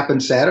what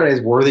happened Saturday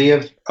is worthy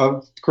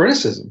of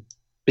criticism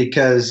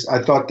because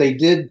I thought they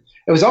did.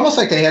 It was almost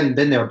like they hadn't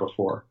been there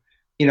before.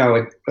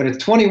 When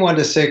it's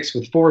 21-6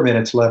 with 4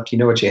 minutes left, you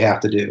know what you have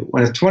to do.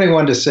 When it's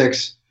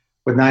 21-6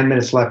 with 9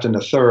 minutes left in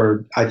the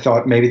third, I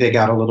thought maybe they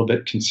got a little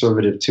bit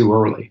conservative too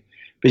early.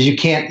 Because you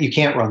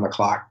can't run the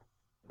clock.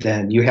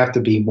 Then you have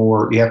to be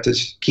more. You have to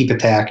keep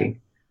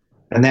attacking,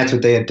 and that's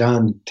what they had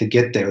done to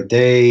get there.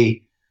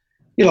 They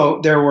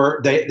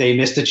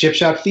missed a chip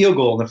shot field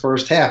goal in the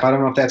first half. I don't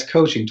know if that's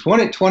coaching.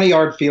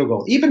 20-yard field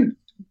goal. Even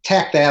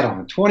tack that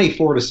on.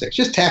 24-6.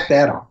 Just tack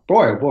that on.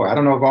 Boy, oh boy. I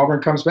don't know if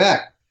Auburn comes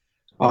back.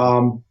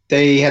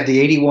 They had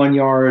the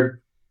 81-yard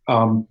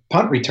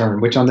punt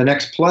return, which on the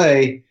next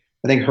play,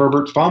 I think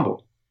Herbert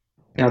fumbled.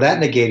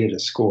 That negated a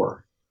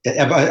score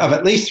of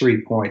at least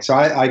 3 points. So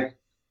I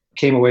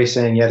came away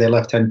saying, yeah, they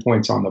left 10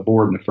 points on the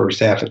board in the first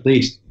half at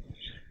least.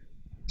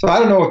 So I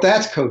don't know if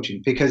that's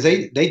coaching because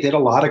they did a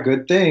lot of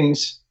good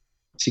things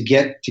to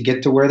get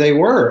to where they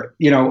were.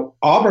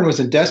 Auburn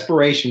was in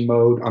desperation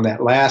mode on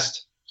that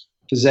last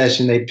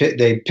possession.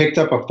 They picked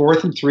up a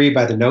 4th and 3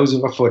 by the nose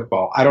of a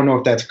football. I don't know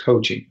if that's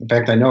coaching. In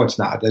fact, I know it's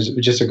not. It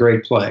was just a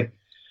great play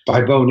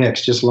by Bo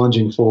Nix, just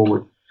lunging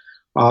forward.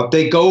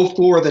 They go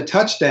for the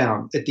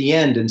touchdown at the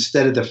end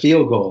instead of the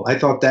field goal. I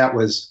thought that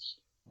was,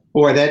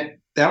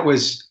 that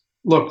was.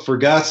 Look, for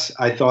Gus,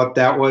 I thought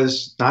that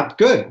was not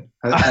good,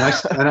 and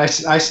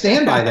I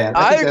stand by that.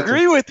 I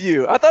agree with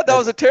you. I thought that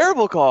was a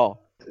terrible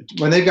call.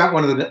 When they've got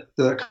one of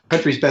the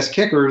country's best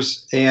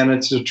kickers, and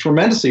it's a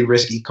tremendously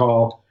risky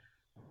call.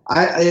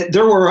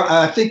 There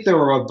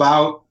was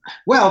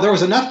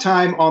enough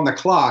time on the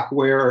clock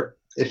where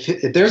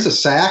if there's a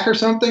sack or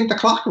something, the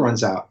clock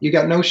runs out. You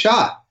got no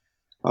shot,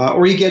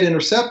 or you get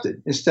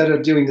intercepted instead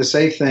of doing the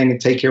safe thing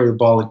and take care of the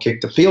ball and kick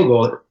the field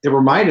goal. It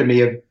reminded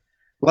me of.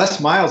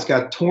 Les Miles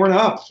got torn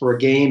up for a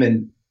game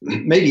in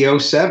maybe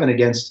 07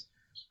 against,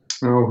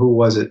 who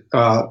was it?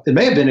 It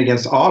may have been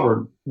against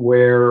Auburn,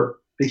 where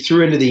they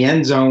threw into the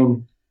end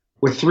zone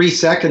with 3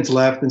 seconds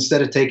left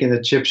instead of taking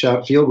the chip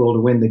shot field goal to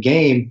win the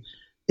game.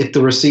 If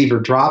the receiver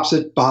drops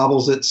it,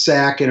 bobbles it,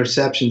 sack,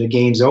 interception, the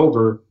game's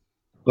over.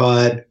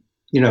 But,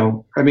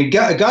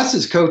 Gus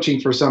is coaching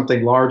for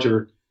something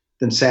larger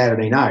than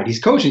Saturday night.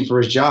 He's coaching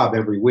for his job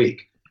every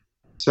week.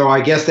 So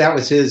I guess that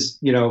was his,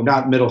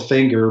 not middle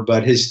finger,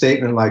 but his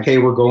statement like, hey,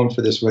 we're going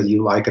for this whether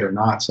you like it or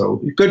not. So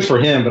good for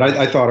him. But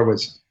I thought it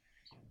was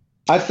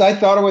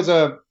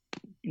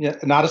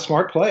not a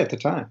smart play at the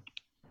time.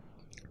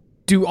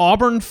 Do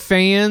Auburn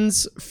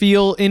fans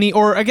feel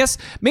or I guess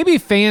maybe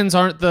fans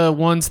aren't the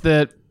ones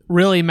that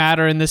really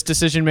matter in this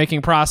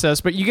decision-making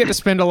process, but you get to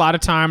spend a lot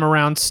of time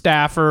around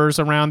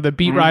staffers, around the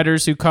beat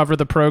writers who cover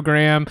the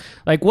program.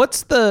 Like what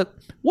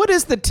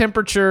is the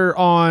temperature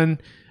on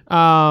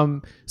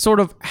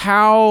sort of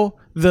how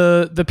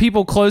the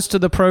people close to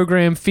the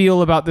program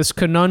feel about this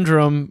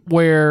conundrum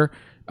where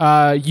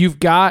you've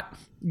got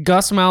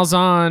Gus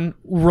Malzahn.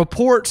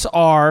 Reports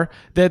are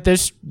that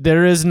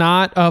there is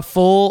not a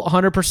full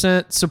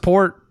 100%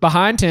 support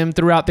behind him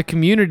throughout the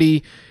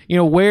community.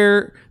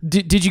 Where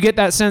did you get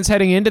that sense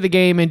heading into the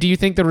game, and do you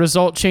think the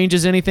result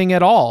changes anything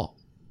at all?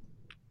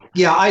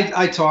 Yeah,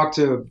 I talked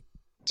to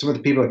some of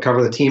the people that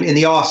cover the team in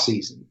the off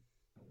season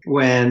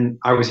when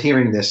I was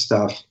hearing this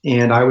stuff,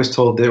 and I was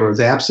told there was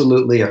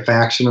absolutely a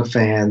faction of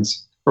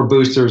fans or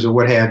boosters or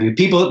what have you,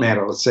 people that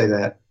matter, let's say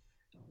that,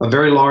 a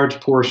very large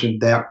portion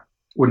that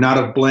would not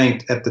have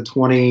blinked at the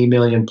 $20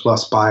 million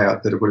plus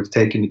buyout that it would have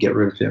taken to get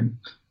rid of him.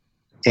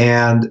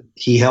 And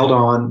he held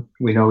on.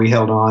 We know he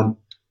held on.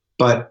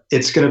 But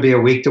it's going to be a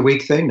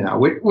week-to-week thing now,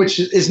 which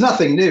is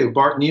nothing new.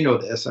 Barton, you know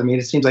this. I mean,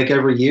 it seems like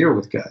every year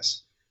with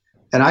Gus.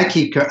 And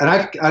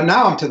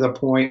now I'm to the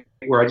point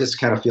where I just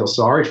kind of feel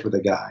sorry for the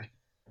guy.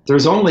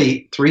 There's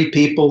only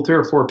 3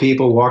 or 4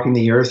 people walking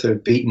the earth that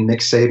have beaten Nick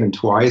Saban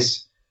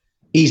twice.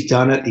 He's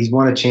done it. He's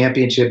won a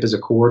championship as a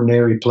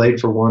coordinator. He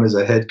played for one as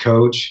a head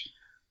coach.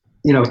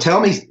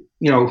 Tell me,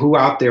 who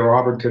out there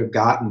Auburn could have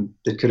gotten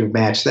that could have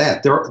matched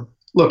that.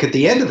 Look, at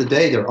the end of the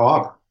day, they're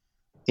Auburn.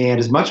 And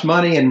as much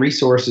money and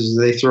resources as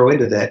they throw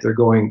into that, they're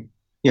going,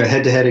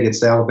 head-to-head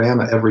against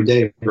Alabama every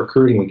day,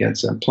 recruiting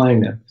against them,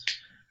 playing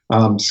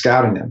them,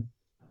 scouting them.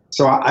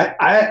 So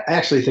I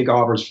actually think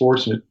Auburn's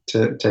fortunate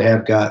to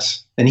have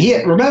Gus. And he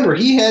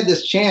had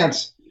this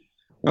chance,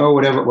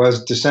 whatever it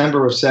was,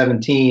 December of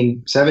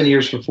 17, 7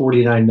 years for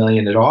 $49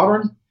 million at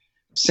Auburn,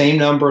 same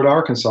number at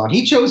Arkansas. And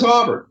he chose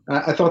Auburn.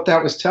 I thought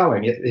that was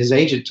telling. His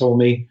agent told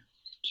me,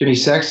 Jimmy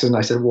Sexton,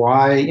 I said,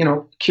 why,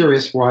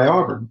 curious why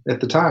Auburn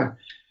at the time.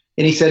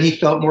 And he said he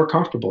felt more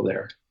comfortable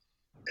there.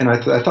 And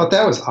I thought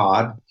that was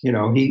odd.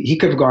 He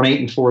could have gone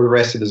 8-4 the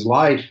rest of his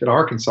life at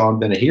Arkansas and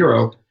been a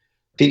hero.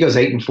 If he goes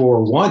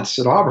 8-4 once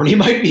at Auburn, he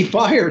might be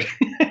fired.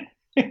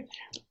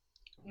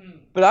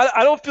 But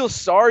I don't feel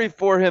sorry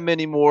for him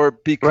anymore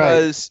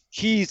because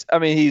he's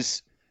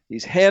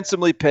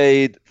handsomely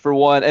paid for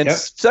one, and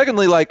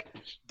secondly,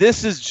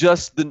 this is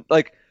just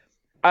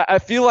I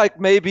feel like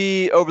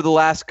maybe over the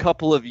last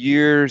couple of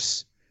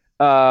years,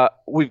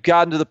 we've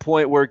gotten to the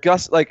point where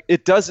Gus, like,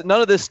 it doesn't.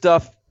 None of this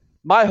stuff.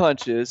 My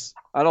hunch is,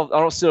 I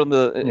don't sit on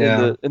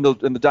in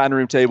the dining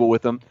room table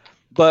with him,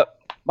 but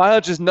my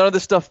hunch is none of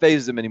this stuff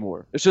phases him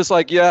anymore. It's just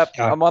like,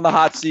 I'm on the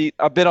hot seat.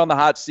 I've been on the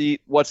hot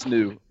seat. What's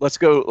new? Let's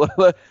go.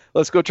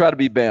 Let's go try to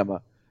beat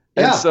Bama.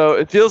 And so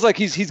it feels like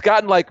he's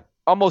gotten like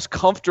almost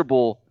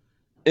comfortable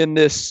in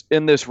this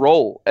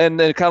role. And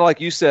then kind of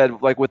like you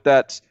said, like with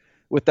that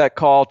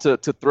call to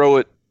throw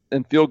it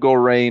in field goal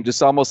range,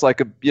 it's almost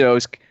like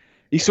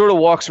he sort of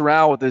walks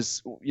around with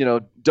his,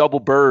 double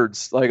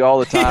birds like all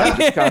the time,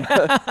 just kind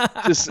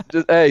of just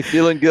hey,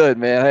 feeling good,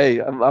 man. Hey,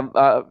 I'm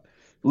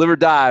live or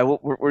die.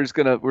 We're just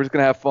gonna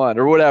have fun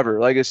or whatever.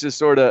 Like it's just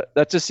sort of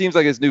that just seems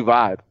like his new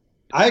vibe.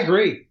 I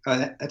agree.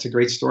 That's a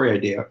great story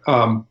idea.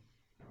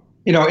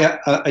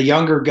 A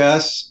younger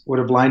Gus would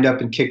have lined up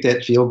and kicked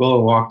that field goal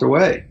and walked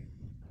away.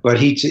 But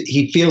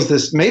he feels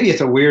this, maybe it's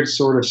a weird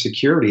sort of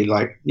security,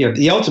 like,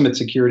 the ultimate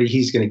security,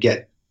 he's going to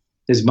get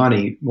his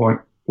money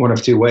one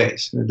of two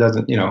ways. It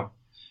doesn't,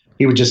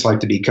 he would just like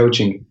to be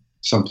coaching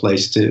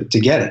someplace to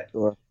get it.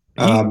 Sure.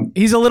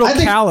 He's a little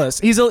callous.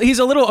 He's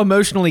a little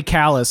emotionally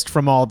calloused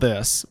from all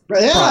this.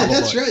 Yeah, probably.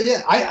 That's right.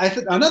 Yeah, I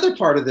think another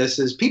part of this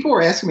is people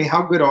were asking me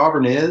how good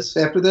Auburn is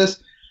after this.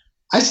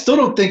 I still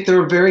don't think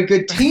they're a very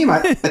good team.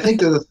 I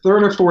think they're the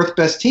third or fourth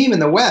best team in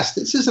the West.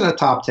 This isn't a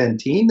top 10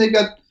 team. They've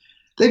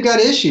got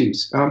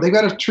issues. They've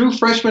got a true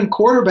freshman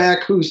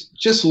quarterback who's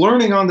just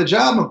learning on the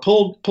job and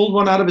pulled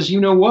one out of his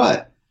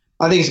you-know-what.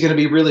 I think he's going to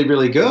be really,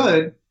 really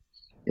good,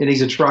 and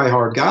he's a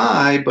try-hard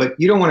guy, but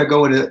you don't want to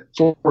go into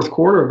fourth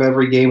quarter of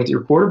every game with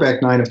your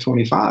quarterback 9 of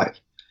 25.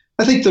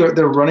 I think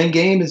their running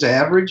game is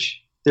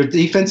average. Their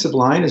defensive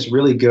line is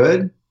really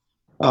good.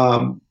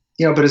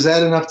 But is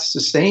that enough to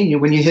sustain you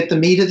when you hit the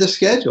meat of the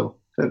schedule?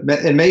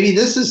 And maybe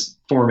this is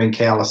forming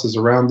calluses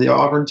around the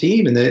Auburn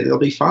team, and they'll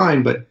be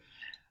fine, but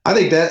I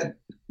think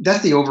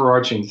that's the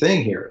overarching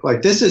thing here.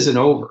 Like, this isn't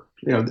over.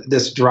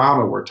 This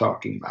drama we're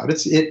talking about.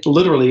 It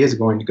literally is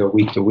going to go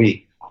week to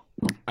week.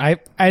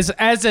 As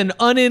an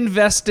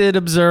uninvested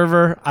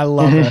observer, I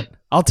love it.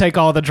 I'll take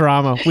all the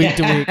drama week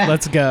to week.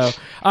 Let's go.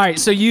 All right,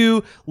 so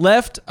you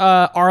left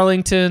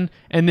Arlington,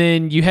 and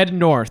then you headed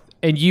north,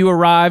 and you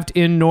arrived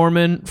in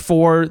Norman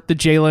for the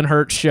Jalen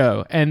Hurts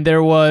show. And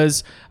there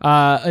was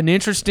an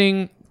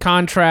interesting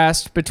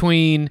contrast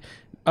between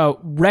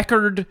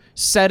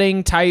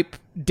record-setting type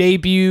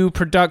debut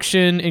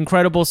production,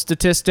 incredible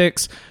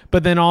statistics,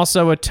 but then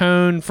also a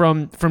tone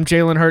from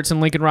Jalen Hurts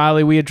and Lincoln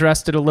Riley. We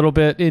addressed it a little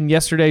bit in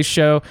yesterday's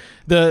show.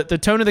 The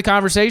tone of the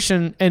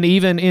conversation, and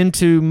even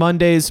into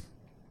Monday's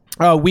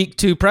week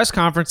 2 press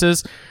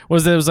conferences,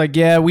 was that it was like,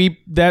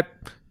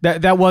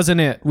 that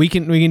wasn't it. We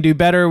can do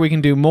better. We can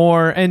do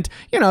more. And,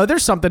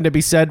 there's something to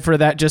be said for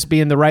that just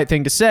being the right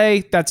thing to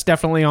say. That's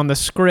definitely on the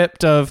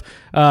script of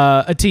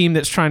a team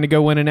that's trying to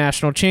go win a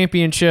national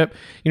championship.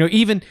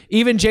 Even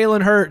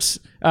Jalen Hurts,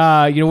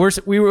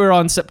 we were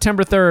on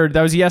September 3rd.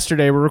 That was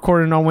yesterday. We're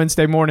recording on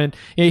Wednesday morning.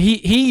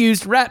 He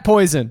used rat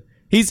poison.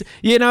 He's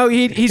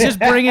just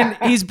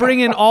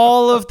bringing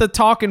all of the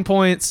talking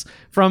points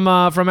from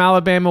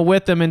Alabama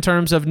with him in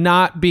terms of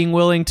not being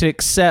willing to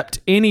accept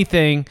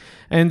anything.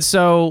 And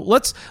so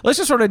let's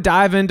just sort of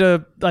dive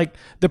into like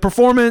the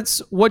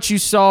performance, what you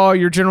saw,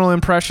 your general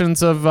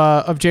impressions of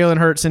Jalen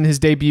Hurts in his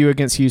debut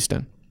against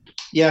Houston.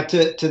 Yeah,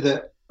 to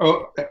the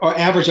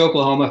average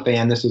Oklahoma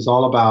fan, this is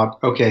all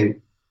about, okay,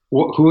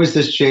 who is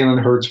this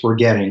Jalen Hurts we're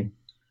getting?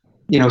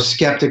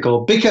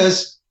 Skeptical,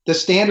 because the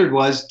standard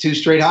was 2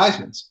 straight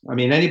Heismans. I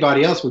mean,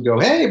 anybody else would go,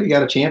 hey, we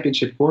got a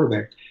championship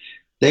quarterback.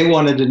 They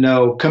wanted to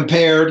know,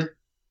 compared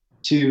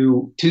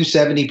to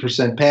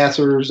 270%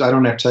 passers, I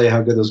don't have to tell you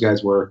how good those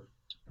guys were,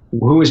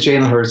 who is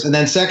Jalen Hurts? And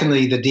then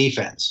secondly, the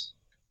defense,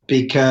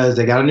 because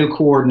they got a new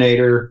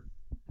coordinator,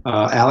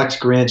 Alex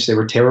Grinch. They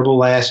were terrible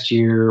last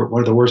year,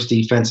 one of the worst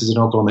defenses in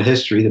Oklahoma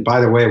history, that, by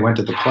the way, went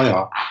to the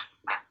playoff.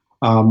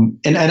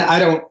 And I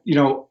don't,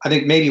 I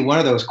think maybe one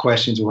of those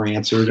questions were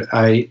answered.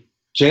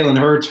 Jalen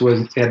Hurts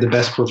had the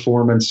best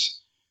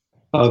performance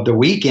of the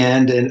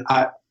weekend, and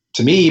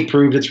to me,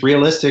 proved it's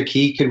realistic.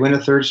 He could win a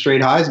 3rd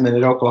straight Heisman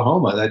at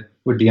Oklahoma. That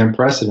would be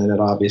unprecedented,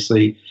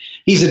 obviously.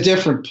 He's a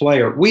different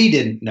player. We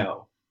didn't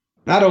know.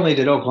 Not only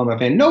did Oklahoma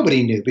fan,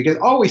 nobody knew, because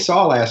all we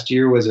saw last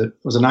year was a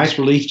nice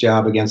relief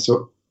job against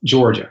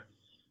Georgia.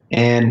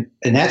 And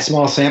in that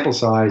small sample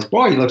size,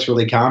 boy, he looks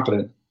really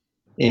confident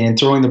in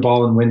throwing the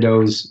ball in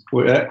windows,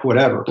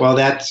 whatever. Well,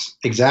 that's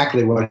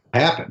exactly what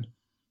happened.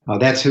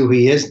 That's who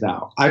he is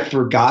now. I've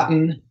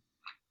forgotten,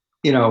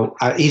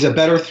 he's a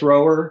better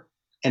thrower,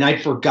 and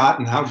I'd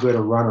forgotten how good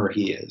a runner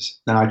he is.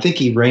 Now, I think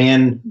he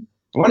ran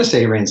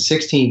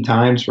 16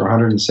 times for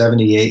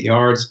 178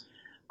 yards.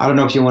 I don't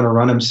know if you want to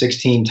run him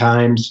 16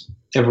 times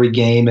every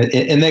game,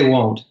 and they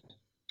won't.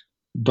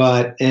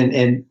 But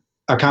and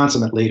a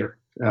consummate leader.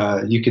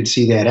 You could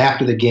see that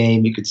after the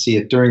game. You could see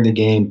it during the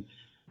game.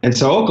 And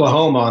so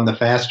Oklahoma on the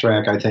fast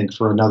track, I think,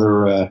 for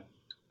another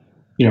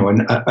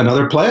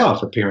another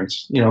playoff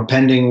appearance.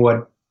 Pending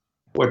what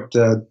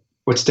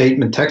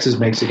statement Texas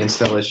makes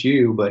against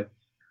LSU. But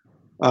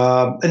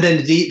And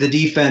then the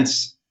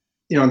defense,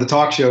 in the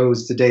talk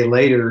shows the day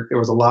later, there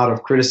was a lot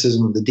of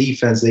criticism of the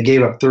defense. They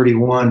gave up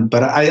 31,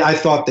 but I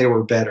thought they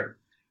were better.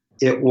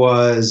 It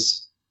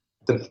was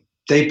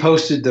they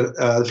posted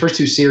the first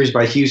two series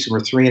by Houston were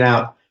 3 and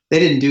out. They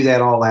didn't do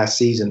that all last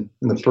season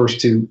in the first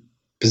two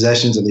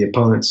possessions of the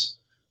opponents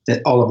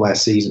all of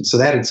last season. So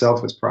that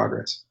itself was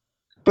progress.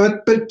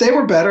 But they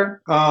were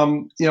better.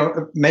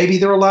 Maybe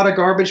there were a lot of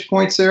garbage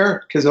points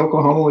there because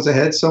Oklahoma was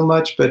ahead so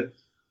much. But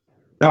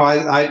no,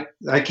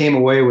 I came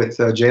away with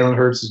Jalen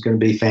Hurts is going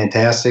to be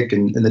fantastic,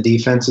 and the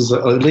defense is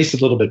at least a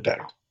little bit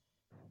better.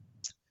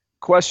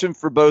 Question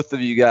for both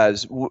of you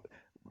guys.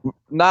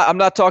 I'm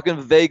not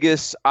talking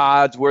Vegas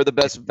odds where the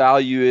best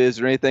value is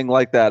or anything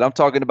like that. I'm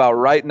talking about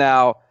right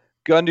now,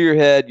 gun to your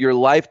head, your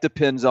life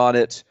depends on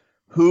it.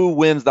 Who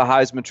wins the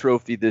Heisman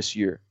Trophy this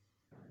year?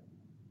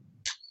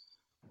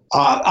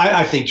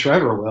 I think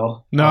Trevor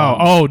will.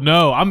 No,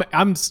 no,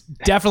 I'm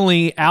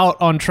definitely out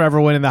on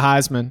Trevor winning the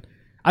Heisman.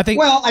 I think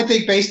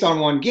based on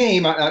one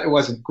game, it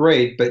wasn't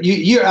great, but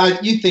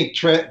you think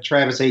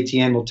Travis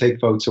Etienne will take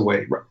votes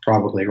away,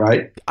 probably,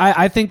 right?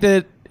 I think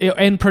that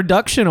and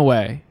production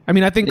away. I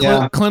mean, I think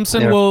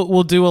Clemson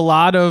will do a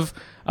lot of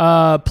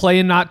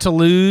playing not to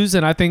lose,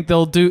 and I think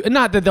they'll do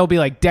not that they'll be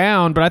like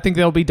down, but I think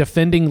they'll be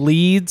defending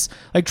leads.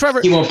 Like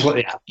Trevor, he won't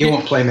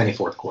play many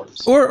fourth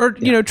quarters. Or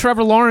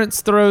Trevor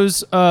Lawrence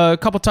throws a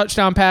couple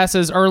touchdown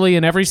passes early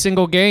in every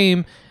single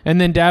game, and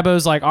then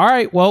Dabo's like, all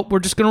right, well, we're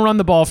just going to run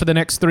the ball for the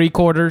next 3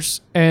 quarters,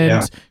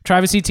 and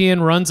Travis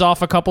Etienne runs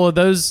off a couple of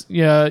those,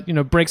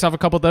 breaks off a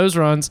couple of those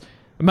runs.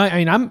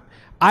 I'm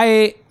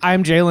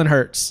Jalen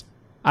Hurts.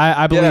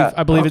 I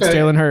believe it's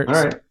Jalen Hurts.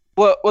 All right.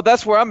 Well,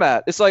 that's where I'm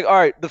at. It's like, all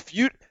right,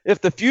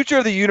 if the future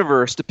of the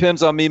universe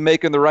depends on me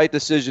making the right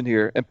decision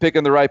here and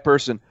picking the right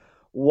person,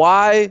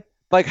 why?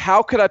 Like,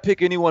 how could I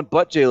pick anyone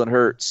but Jalen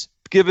Hurts,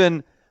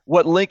 given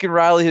what Lincoln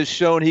Riley has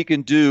shown he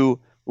can do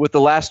with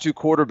the last 2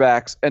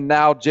 quarterbacks, and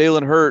now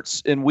Jalen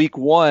Hurts in week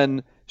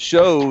 1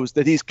 shows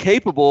that he's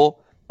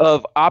capable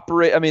of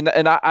operate. I mean,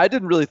 and I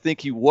didn't really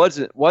think he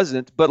wasn't,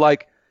 but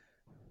like,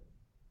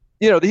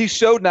 he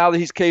showed now that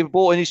he's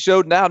capable, and he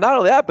showed now not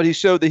only that, but he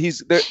showed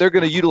that they're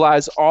going to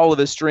utilize all of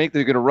his strength.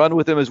 They're going to run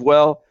with him as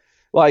well.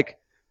 Like,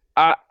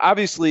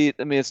 obviously,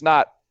 I mean, it's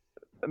not.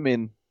 I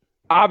mean,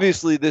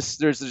 obviously,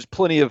 there's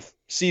plenty of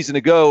season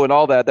to go and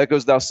all that. That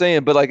goes without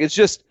saying. But like, it's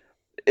just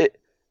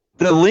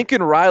the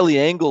Lincoln Riley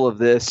angle of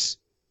this,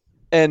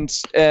 and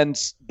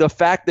the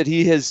fact that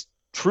he has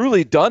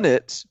truly done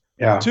it.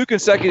 Yeah. 2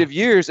 consecutive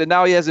years, and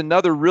now he has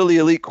another really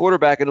elite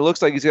quarterback, and it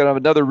looks like he's going to have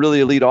another really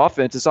elite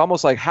offense. It's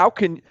almost like how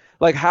can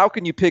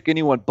you pick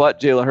anyone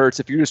but Jalen Hurts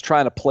if you're just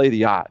trying to play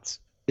the odds?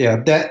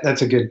 Yeah,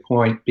 that's a good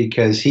point,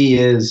 because he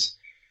is.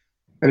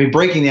 I mean,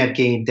 breaking that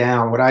game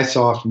down, what I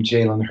saw from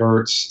Jalen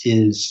Hurts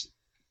is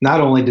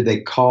not only did they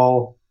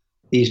call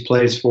these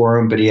plays for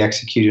him, but he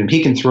executed them.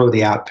 He can throw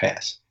the out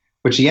pass,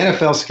 which the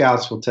NFL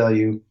scouts will tell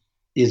you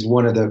is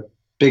one of the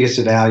biggest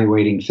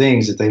evaluating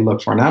things that they look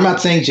for. Now, I'm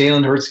not saying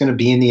Jalen Hurts is going to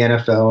be in the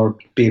NFL or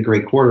be a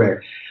great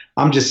quarterback.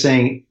 I'm just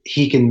saying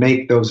he can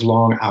make those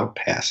long out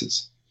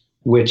passes,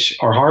 which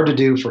are hard to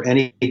do for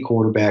any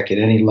quarterback at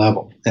any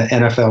level,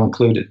 NFL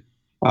included.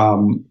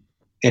 And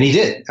he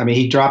did. I mean,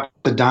 he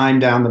dropped the dime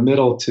down the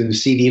middle to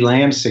CeeDee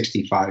Lamb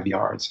 65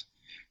 yards.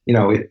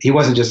 He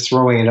wasn't just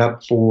throwing it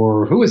up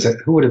for who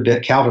would have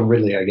been Calvin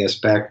Ridley, I guess,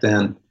 back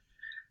then.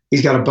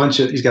 He's got a bunch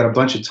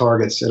of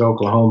targets at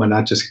Oklahoma,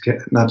 not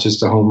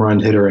just a home run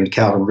hitter in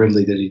Calvin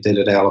Ridley that he did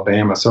at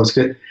Alabama. So it's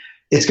good.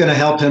 It's going to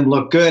help him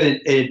look good.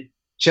 And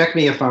check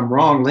me if I'm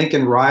wrong.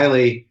 Lincoln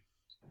Riley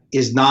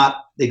is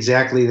not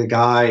exactly the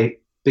guy,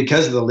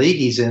 because of the league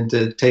he's in,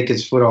 to take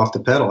his foot off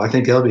the pedal. I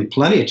think there'll be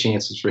plenty of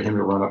chances for him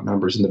to run up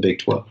numbers in the Big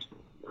 12.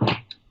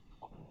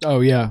 Oh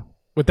yeah,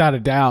 without a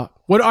doubt.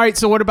 All right.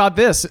 So what about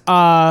this?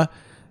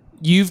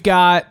 You've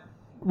got.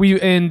 We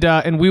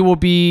will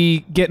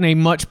be getting a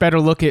much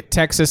better look at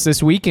Texas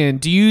this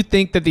weekend. Do you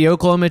think that the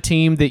Oklahoma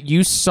team that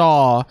you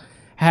saw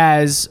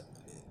has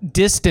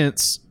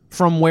distance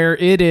from where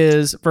it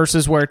is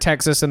versus where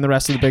Texas and the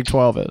rest of the Big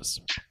 12 is?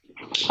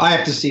 I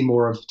have to see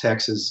more of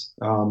Texas.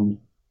 The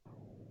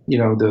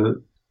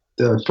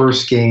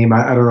first game,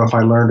 I don't know if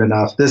I learned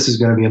enough. This is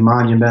going to be a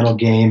monumental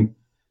game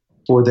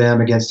for them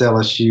against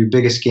LSU.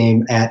 Biggest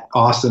game at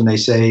Austin, they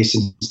say,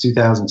 since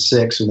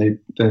 2006 when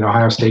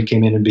Ohio State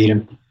came in and beat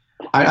them.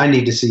 I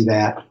need to see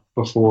that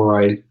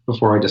before I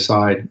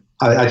decide.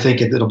 I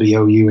think it'll be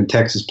OU and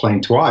Texas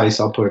playing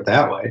twice. I'll put it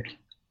that way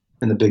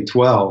in the Big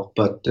 12.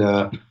 But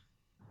I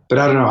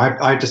don't know.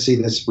 I have to see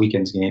this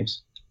weekend's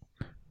games.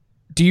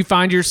 Do you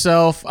find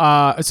yourself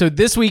so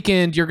this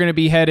weekend you're going to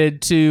be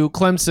headed to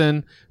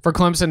Clemson for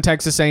Clemson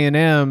Texas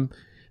A&M?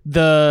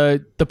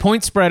 The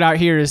point spread out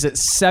here is at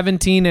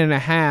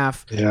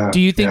 17.5. Yeah,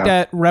 do you think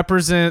that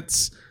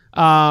represents?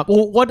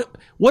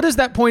 What does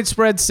that point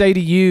spread say to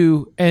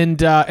you?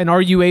 And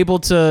are you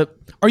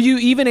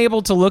even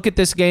able to look at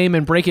this game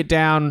and break it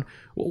down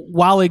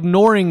while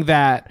ignoring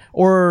that?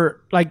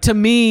 Or like, to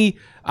me,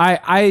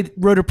 I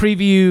wrote a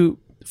preview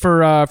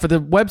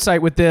the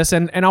website with this,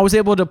 and I was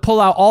able to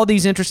pull out all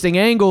these interesting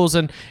angles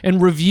and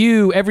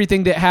review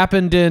everything that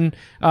happened in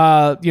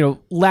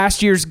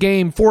last year's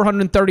game.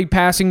 430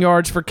 passing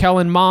yards for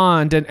Kellen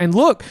Mond, and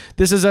look,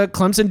 this is a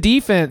Clemson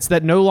defense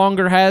that no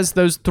longer has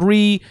those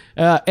 3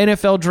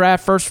 NFL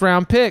draft first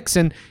round picks,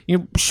 and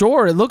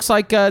sure, it looks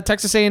like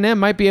Texas A&M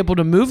might be able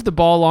to move the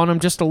ball on them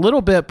just a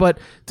little bit, but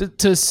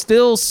to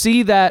still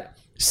see that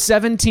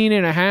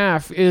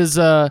 17.5 is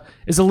a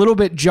little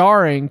bit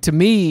jarring to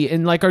me.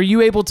 And like, are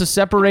you able to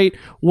separate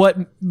what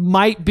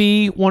might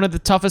be one of the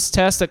toughest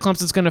tests that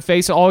Clemson's going to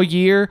face all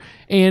year,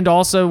 and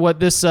also what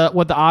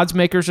the odds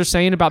makers are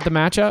saying about the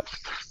matchup?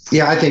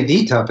 Yeah, I think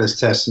the toughest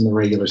test in the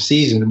regular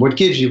season. What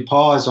gives you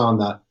pause on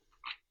the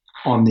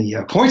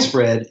point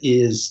spread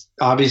is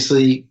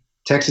obviously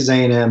Texas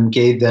A&M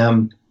gave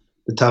them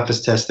the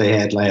toughest test they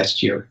had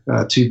last year.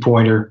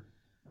 2-pointer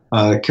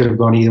could have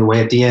gone either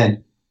way at the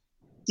end.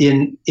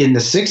 In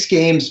the 6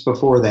 games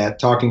before that,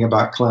 talking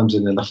about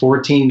Clemson, and the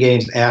 14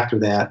 games after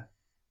that,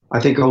 I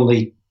think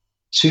only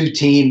 2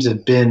 teams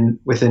have been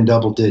within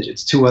double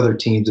digits. 2 other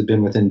teams have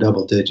been within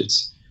double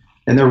digits,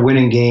 and they're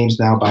winning games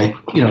now by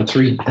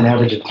an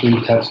average of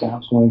 3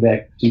 touchdowns going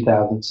back to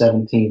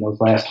 2017.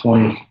 Those last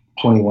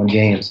 21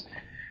 games,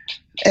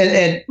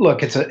 and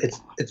look, it's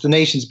the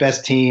nation's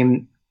best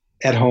team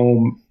at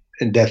home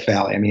in Death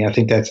Valley. I mean, I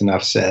think that's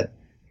enough said.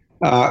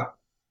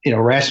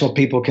 Rational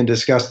people can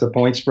discuss the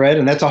point spread,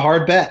 and that's a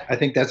hard bet. I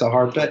think that's a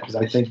hard bet because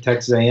I think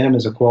Texas A&M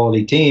is a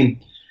quality team.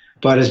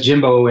 But as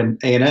Jimbo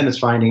and A&M is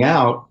finding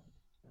out,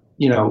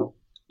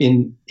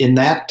 in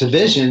that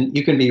division,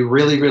 you can be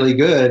really, really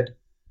good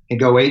and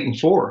go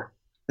 8-4.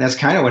 That's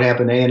kind of what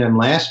happened to A&M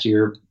last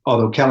year,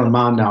 although Kellen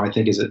Mond now I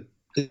think is a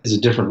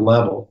different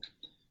level.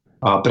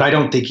 But I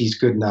don't think he's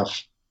good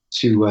enough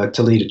to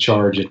lead a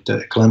charge at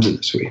Clemson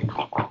this week.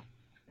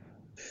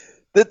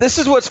 This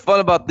is what's fun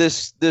about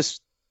this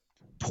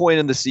point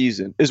in the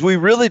season is we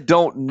really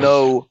don't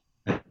know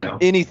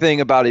anything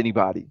about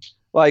anybody.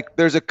 Like,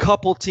 there's a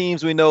couple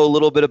teams we know a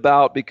little bit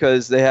about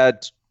because they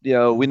had, we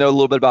know a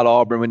little bit about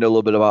Auburn, we know a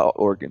little bit about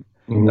Oregon.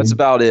 Mm-hmm. That's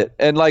about it.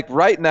 And like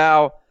right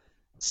now,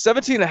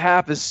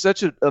 17.5 is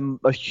such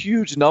a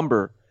huge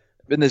number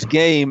in this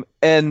game.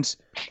 And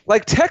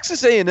like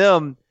Texas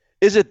A&M,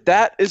 does it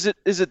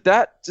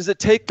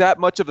take that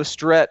much of a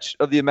stretch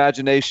of the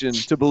imagination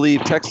to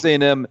believe Texas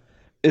A&M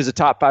is a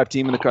top 5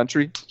 team in the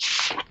country?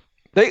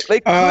 They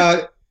could,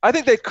 I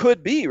think they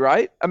could be,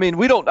 right? I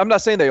mean, I'm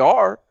not saying they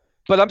are,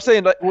 but I'm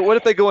saying, like, what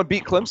if they go and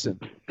beat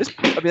Clemson? Is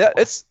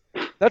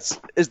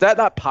that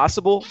not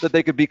possible that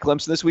they could beat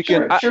Clemson this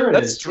weekend? Sure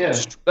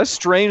that's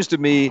strange to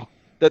me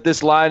that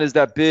this line is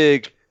that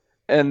big,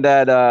 and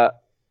that I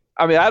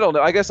don't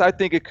know. I guess I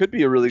think it could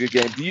be a really good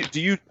game.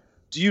 Do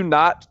you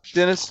not,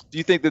 Dennis? Do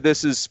you think that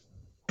this is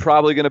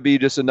probably going to be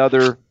just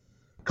another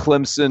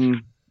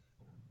Clemson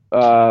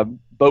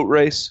boat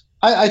race?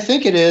 I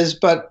think it is,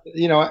 but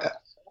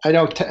I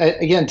know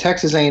again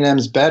Texas A&M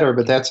is better,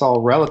 but that's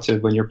all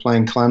relative when you're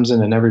playing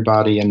Clemson and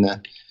everybody in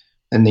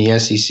the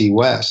SEC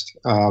West.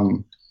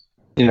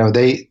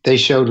 They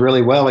showed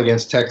really well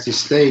against Texas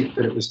State,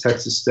 but it was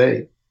Texas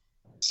State.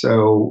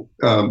 So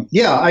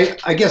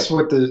I guess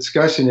what the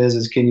discussion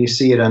is can you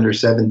see it under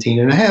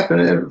 17.5?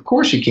 And of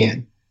course you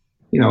can.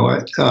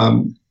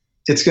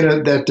 It's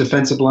that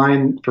defensive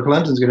line for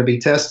Clemson is going to be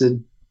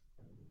tested,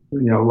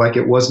 like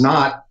it was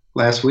not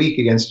last week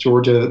against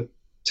Georgia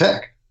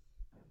Tech.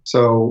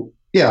 So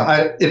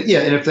and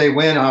if they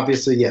win,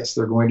 obviously yes,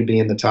 they're going to be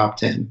in the top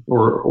 10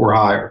 or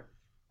higher.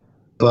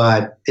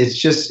 But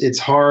it's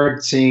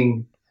hard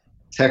seeing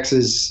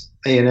Texas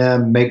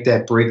A&M make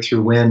that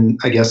breakthrough win,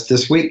 I guess,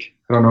 this week.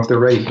 I don't know if they're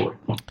ready for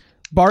it.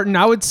 Barton,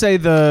 I would say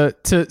to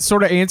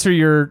sort of answer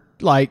your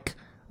like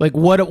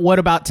what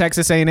about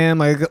Texas A&M?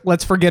 Like,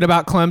 let's forget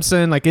about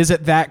Clemson. Like, is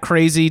it that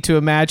crazy to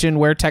imagine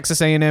where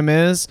Texas A&M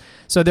is?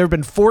 So there have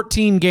been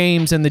 14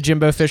 games in the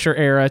Jimbo Fisher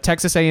era.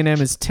 Texas A&M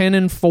is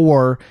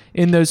 10-4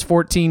 in those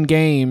 14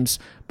 games.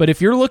 But if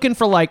you're looking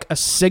for like a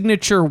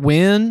signature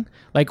win,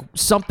 like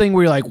something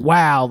where you're like,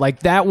 wow,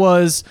 like that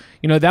was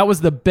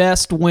the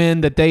best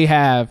win that they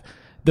have.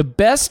 The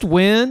best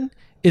win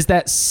is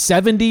that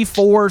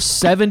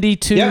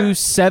 74-72,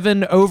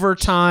 7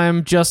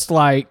 overtime, just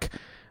like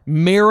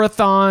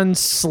marathon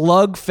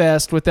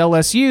slugfest with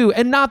LSU.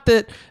 And not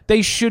that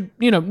they should,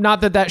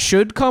 not that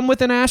should come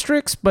with an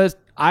asterisk, but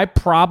I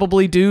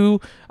probably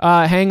do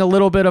hang a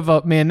little bit of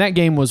a, man, that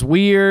game was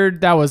weird.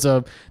 That was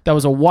a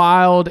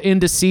wild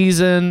end of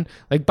season.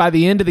 Like by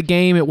the end of the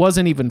game, it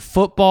wasn't even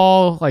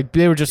football. Like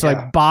they were just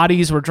like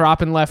bodies were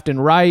dropping left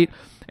and right.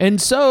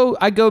 And so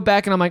I go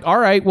back and I'm like, all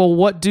right, well,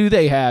 what do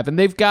they have? And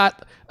they've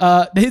got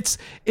it's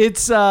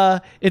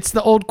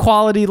the old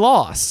quality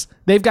loss.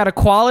 They've got a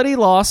quality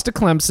loss to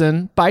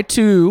Clemson by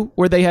 2,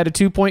 where they had a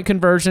 2-point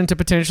conversion to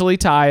potentially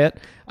tie it,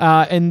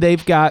 and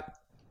they've got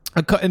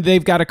a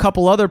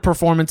couple other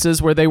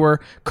performances where they were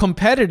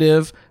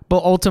competitive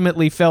but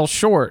ultimately fell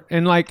short.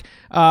 And like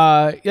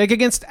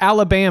against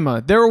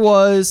Alabama, there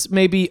was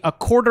maybe a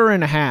quarter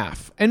and a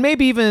half, and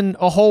maybe even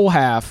a whole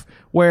half,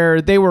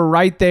 where they were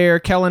right there.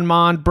 Kellen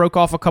Mond broke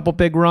off a couple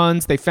big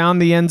runs. They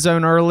found the end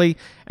zone early,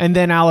 and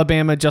then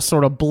Alabama just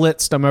sort of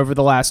blitzed them over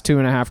the last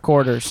 2.5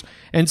 quarters.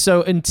 And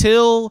so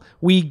until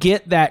we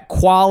get that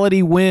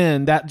quality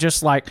win, that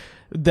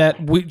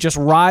we just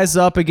rise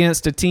up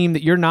against a team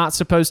that you're not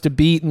supposed to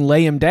beat and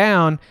lay them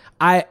down,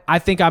 I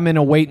think I'm in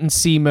a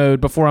wait-and-see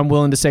mode before I'm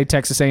willing to say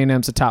Texas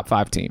A&M's a top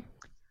 5 team.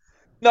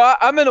 No,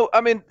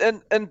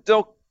 and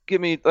don't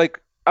get me,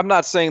 like, I'm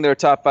not saying they're a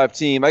top 5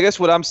 team. I guess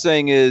what I'm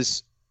saying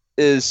is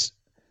this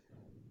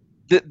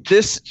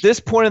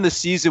point in the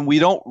season, we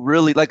don't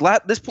really, like,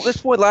 this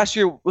point last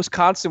year,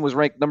 Wisconsin was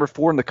ranked number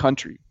 4 in the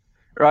country,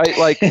 right?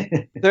 Like,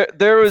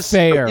 there was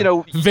fair,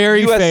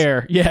 very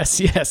fair.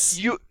 Yes.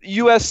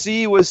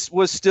 USC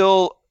was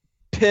still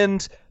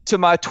pinned to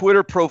my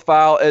Twitter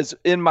profile as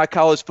in my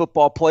college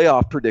football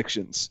playoff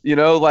predictions.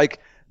 Like,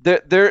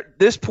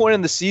 this point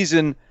in the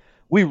season,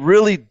 we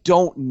really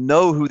don't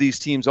know who these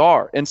teams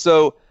are, and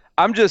so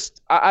I'm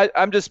just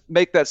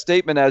make that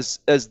statement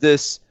as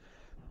this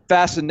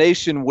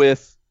fascination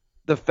with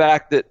the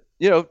fact that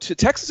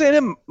Texas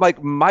A&M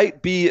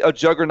might be a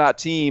juggernaut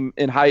team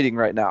in hiding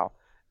right now,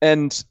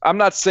 and I'm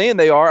not saying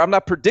they are. I'm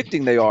not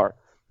predicting they are,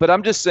 but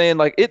I'm just saying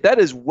that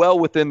is well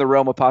within the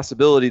realm of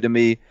possibility to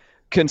me,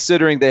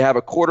 considering they have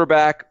a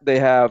quarterback, they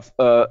have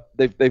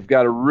they've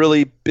got a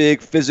really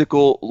big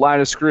physical line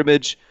of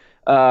scrimmage.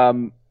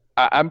 We'll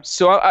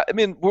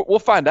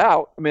find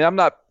out. I mean, I'm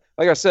not,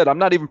 like I said, I'm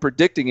not even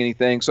predicting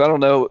anything, so I don't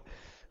know.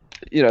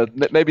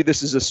 Maybe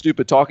this is a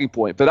stupid talking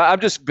point, but I'm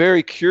just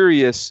very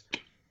curious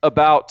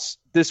about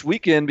this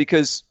weekend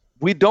because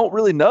we don't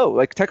really know.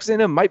 Like, Texas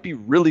A&M might be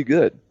really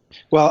good.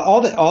 Well,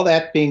 all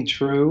that being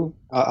true,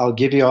 I'll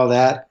give you all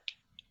that.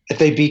 If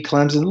they beat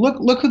Clemson,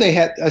 look who they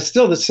had. I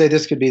still say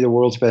this could be the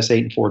world's best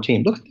 8-4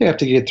 team. Look who they have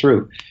to get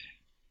through.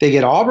 They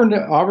get Auburn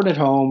at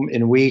home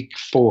in week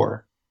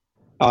 4.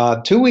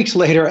 2 weeks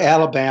later,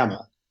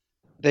 Alabama.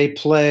 They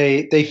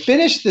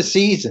finish the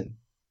season.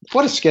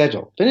 What a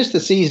schedule. Finish the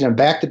season in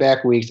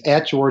back-to-back weeks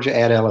at Georgia,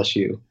 at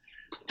LSU.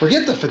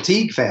 Forget the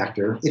fatigue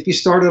factor. If you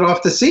started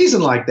off the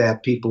season like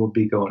that, people would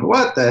be going,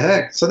 what the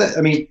heck? So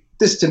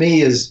this to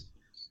me is,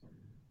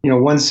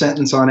 one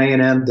sentence on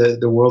A&M,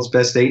 the world's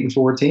best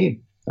 8-4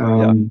 team.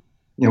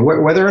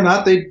 Whether or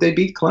not they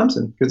beat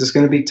Clemson, because it's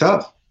going to be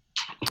tough.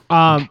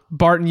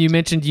 Barton, you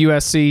mentioned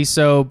USC,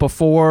 so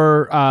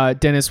before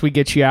Dennis, we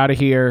get you out of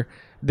here,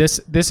 this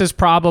is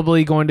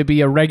probably going to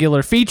be a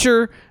regular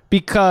feature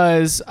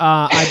because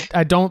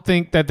I don't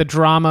think that the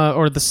drama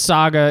or the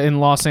saga in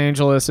Los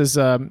Angeles is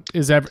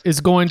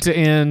going to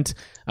end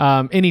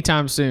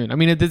anytime soon. I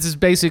mean, this has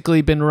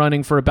basically been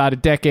running for about a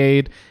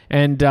decade,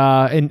 and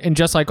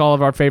just like all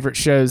of our favorite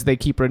shows, they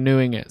keep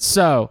renewing it.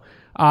 So,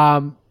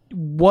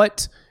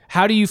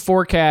 how do you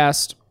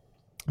forecast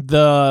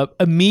the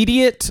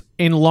immediate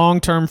and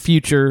long-term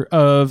future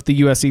of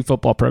the USC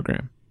football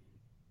program?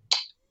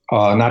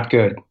 Not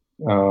good.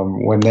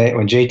 When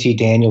JT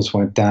Daniels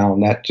went down,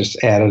 that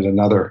just added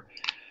another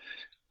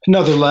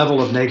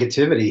level of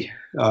negativity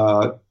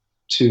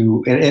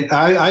to. And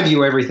I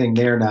view everything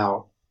there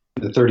now,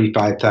 the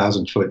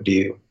 35,000-foot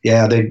view.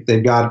 Yeah,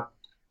 they've got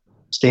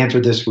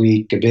Stanford this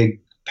week, a big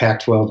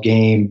Pac-12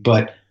 game,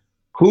 but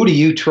who do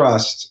you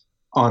trust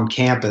on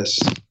campus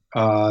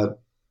to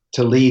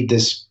lead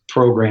this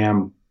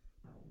program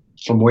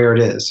from where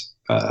it is,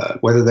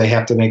 whether they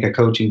have to make a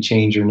coaching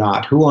change or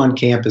not? Who on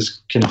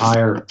campus can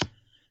hire?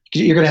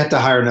 You're going to have to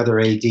hire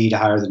another AD to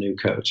hire the new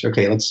coach.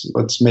 Okay,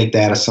 let's make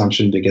that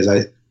assumption because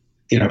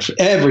for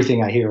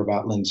everything I hear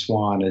about Lynn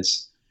Swann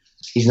is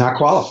he's not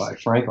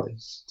qualified, frankly,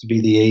 to be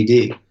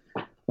the AD,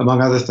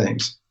 among other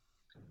things.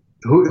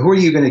 Who are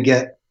you going to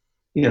get,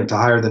 to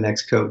hire the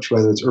next coach,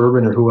 whether it's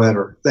Urban or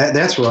whoever?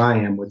 That's where I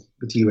am with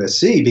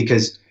USC,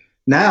 because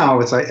now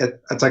it's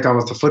like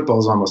almost the football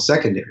is almost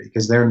secondary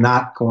because they're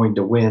not going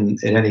to win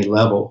at any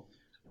level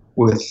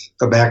with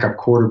a backup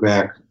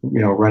quarterback,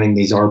 running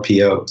these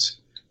RPOs.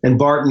 And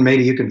Barton,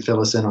 maybe you can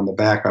fill us in on the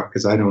backup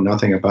because I know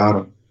nothing about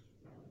him.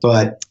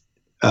 But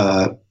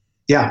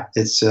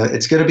it's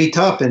going to be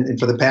tough, and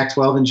for the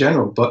Pac-12 in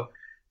general. But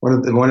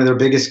one of their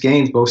biggest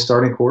games, both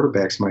starting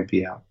quarterbacks might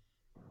be out.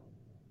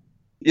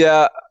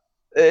 Yeah,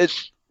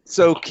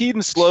 so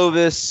Keaton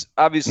Slovis,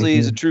 obviously,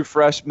 he's a true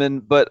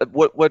freshman, but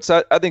what's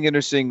I think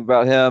interesting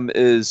about him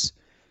is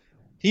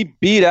he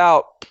beat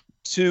out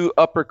 2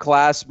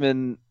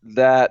 upperclassmen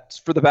that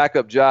for the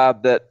backup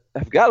job that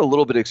have got a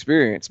little bit of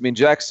experience. I mean,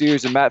 Jack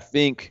Sears and Matt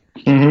Fink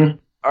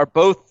are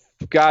both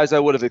guys I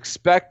would have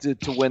expected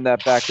to win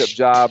that backup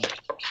job.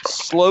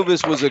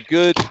 Slovis was a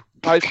good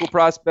high school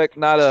prospect,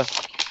 not a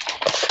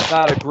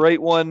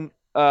great one.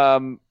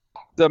 Doesn't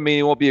mean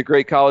he won't be a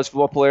great college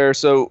football player.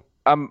 So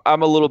I'm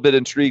a little bit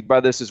intrigued by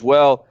this as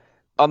well.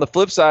 On the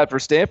flip side, for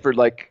Stanford,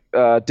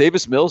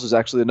 Davis Mills is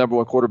actually the number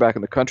 1 quarterback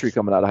in the country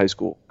coming out of high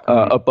school,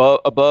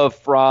 above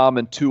Fromm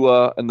and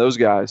Tua and those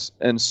guys.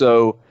 And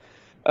so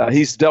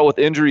he's dealt with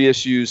injury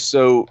issues.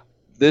 So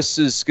this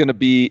is going to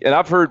be, and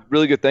I've heard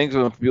really good things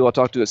from people I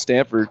talked to at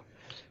Stanford.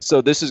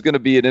 So this is going to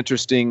be an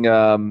interesting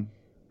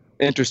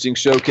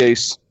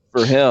showcase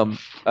for him.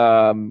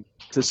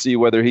 to see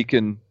whether he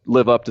can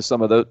live up to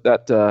some of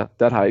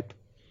that hype.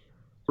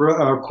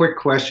 A quick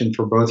question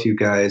for both you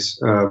guys.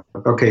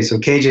 Okay, so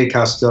KJ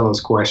Costello is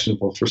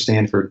questionable for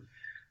Stanford.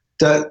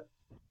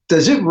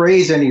 Does it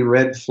raise any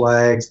red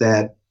flags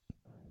that,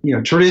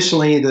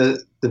 traditionally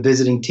the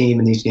visiting team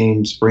in these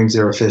games brings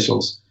their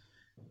officials?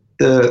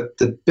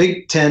 The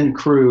Big Ten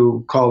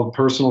crew called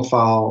personal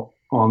foul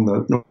on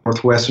the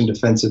Northwestern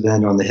defensive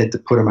end on the hit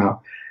that put him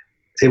out.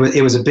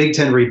 It was a Big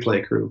Ten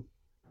replay crew.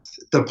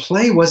 The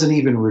play wasn't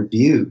even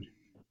reviewed.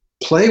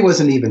 Play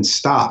wasn't even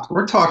stopped.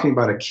 We're talking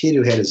about a kid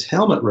who had his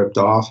helmet ripped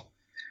off,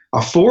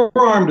 a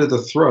forearm to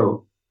the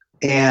throat,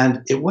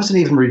 and it wasn't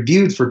even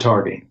reviewed for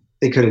targeting.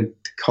 They could have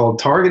called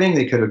targeting.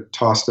 They could have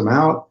tossed him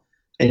out.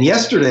 And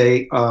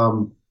yesterday,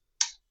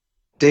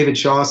 David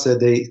Shaw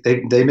said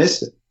they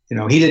missed it.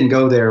 He didn't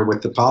go there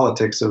with the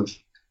politics of,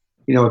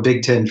 a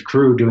Big Ten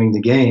crew doing the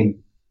game.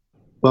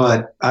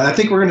 But I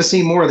think we're going to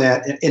see more of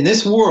that in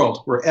this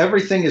world where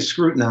everything is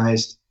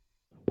scrutinized.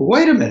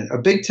 Wait a minute, a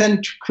Big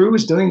Ten crew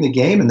is doing the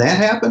game and that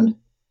happened?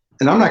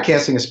 And I'm not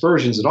casting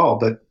aspersions at all,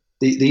 but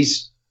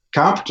these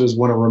conferences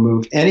want to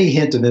remove any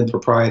hint of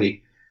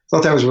impropriety. I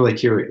thought that was really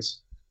curious.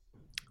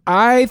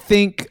 I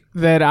think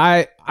that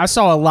I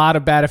saw a lot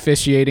of bad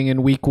officiating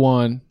in week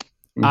one.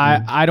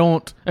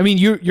 Mm-hmm.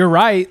 You're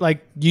right.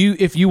 Like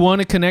if you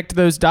want to connect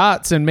those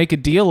dots and make a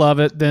deal of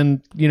it,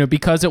 then,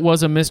 because it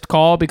was a missed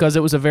call, because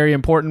it was a very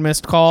important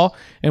missed call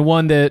and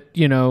one that,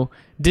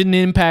 didn't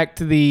impact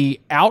the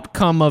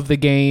outcome of the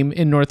game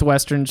in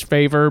Northwestern's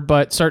favor,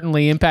 but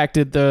certainly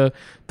impacted the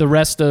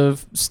rest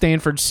of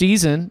Stanford's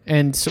season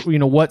and,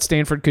 what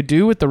Stanford could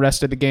do with the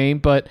rest of the game.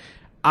 But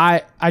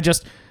I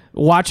just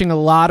watching a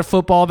lot of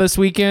football this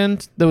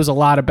weekend, there was a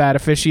lot of bad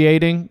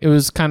officiating. It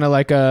was kind of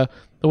like the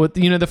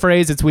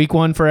phrase, it's week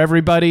one for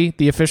everybody,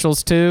 the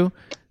officials too.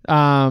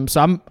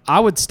 So I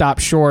would stop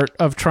short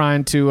of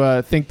trying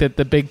to think that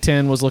the Big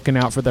Ten was looking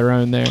out for their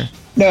own there.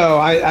 No,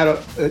 I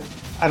don't.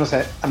 I'm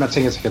not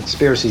saying it's a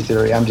conspiracy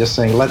theory. I'm just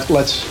saying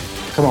let's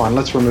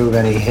remove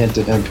any hint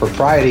of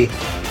impropriety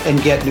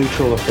and get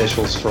neutral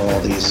officials for all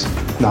these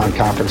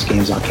non-conference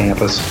games on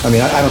campus. I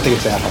don't think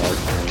it's that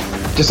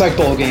hard. Just like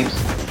bowl games.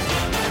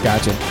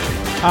 Gotcha.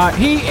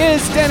 He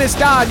is Dennis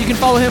Dodd. You can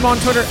follow him on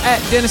Twitter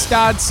at Dennis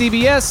Dodd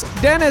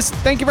CBS. Dennis,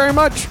 thank you very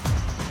much.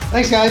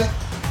 Thanks, guys.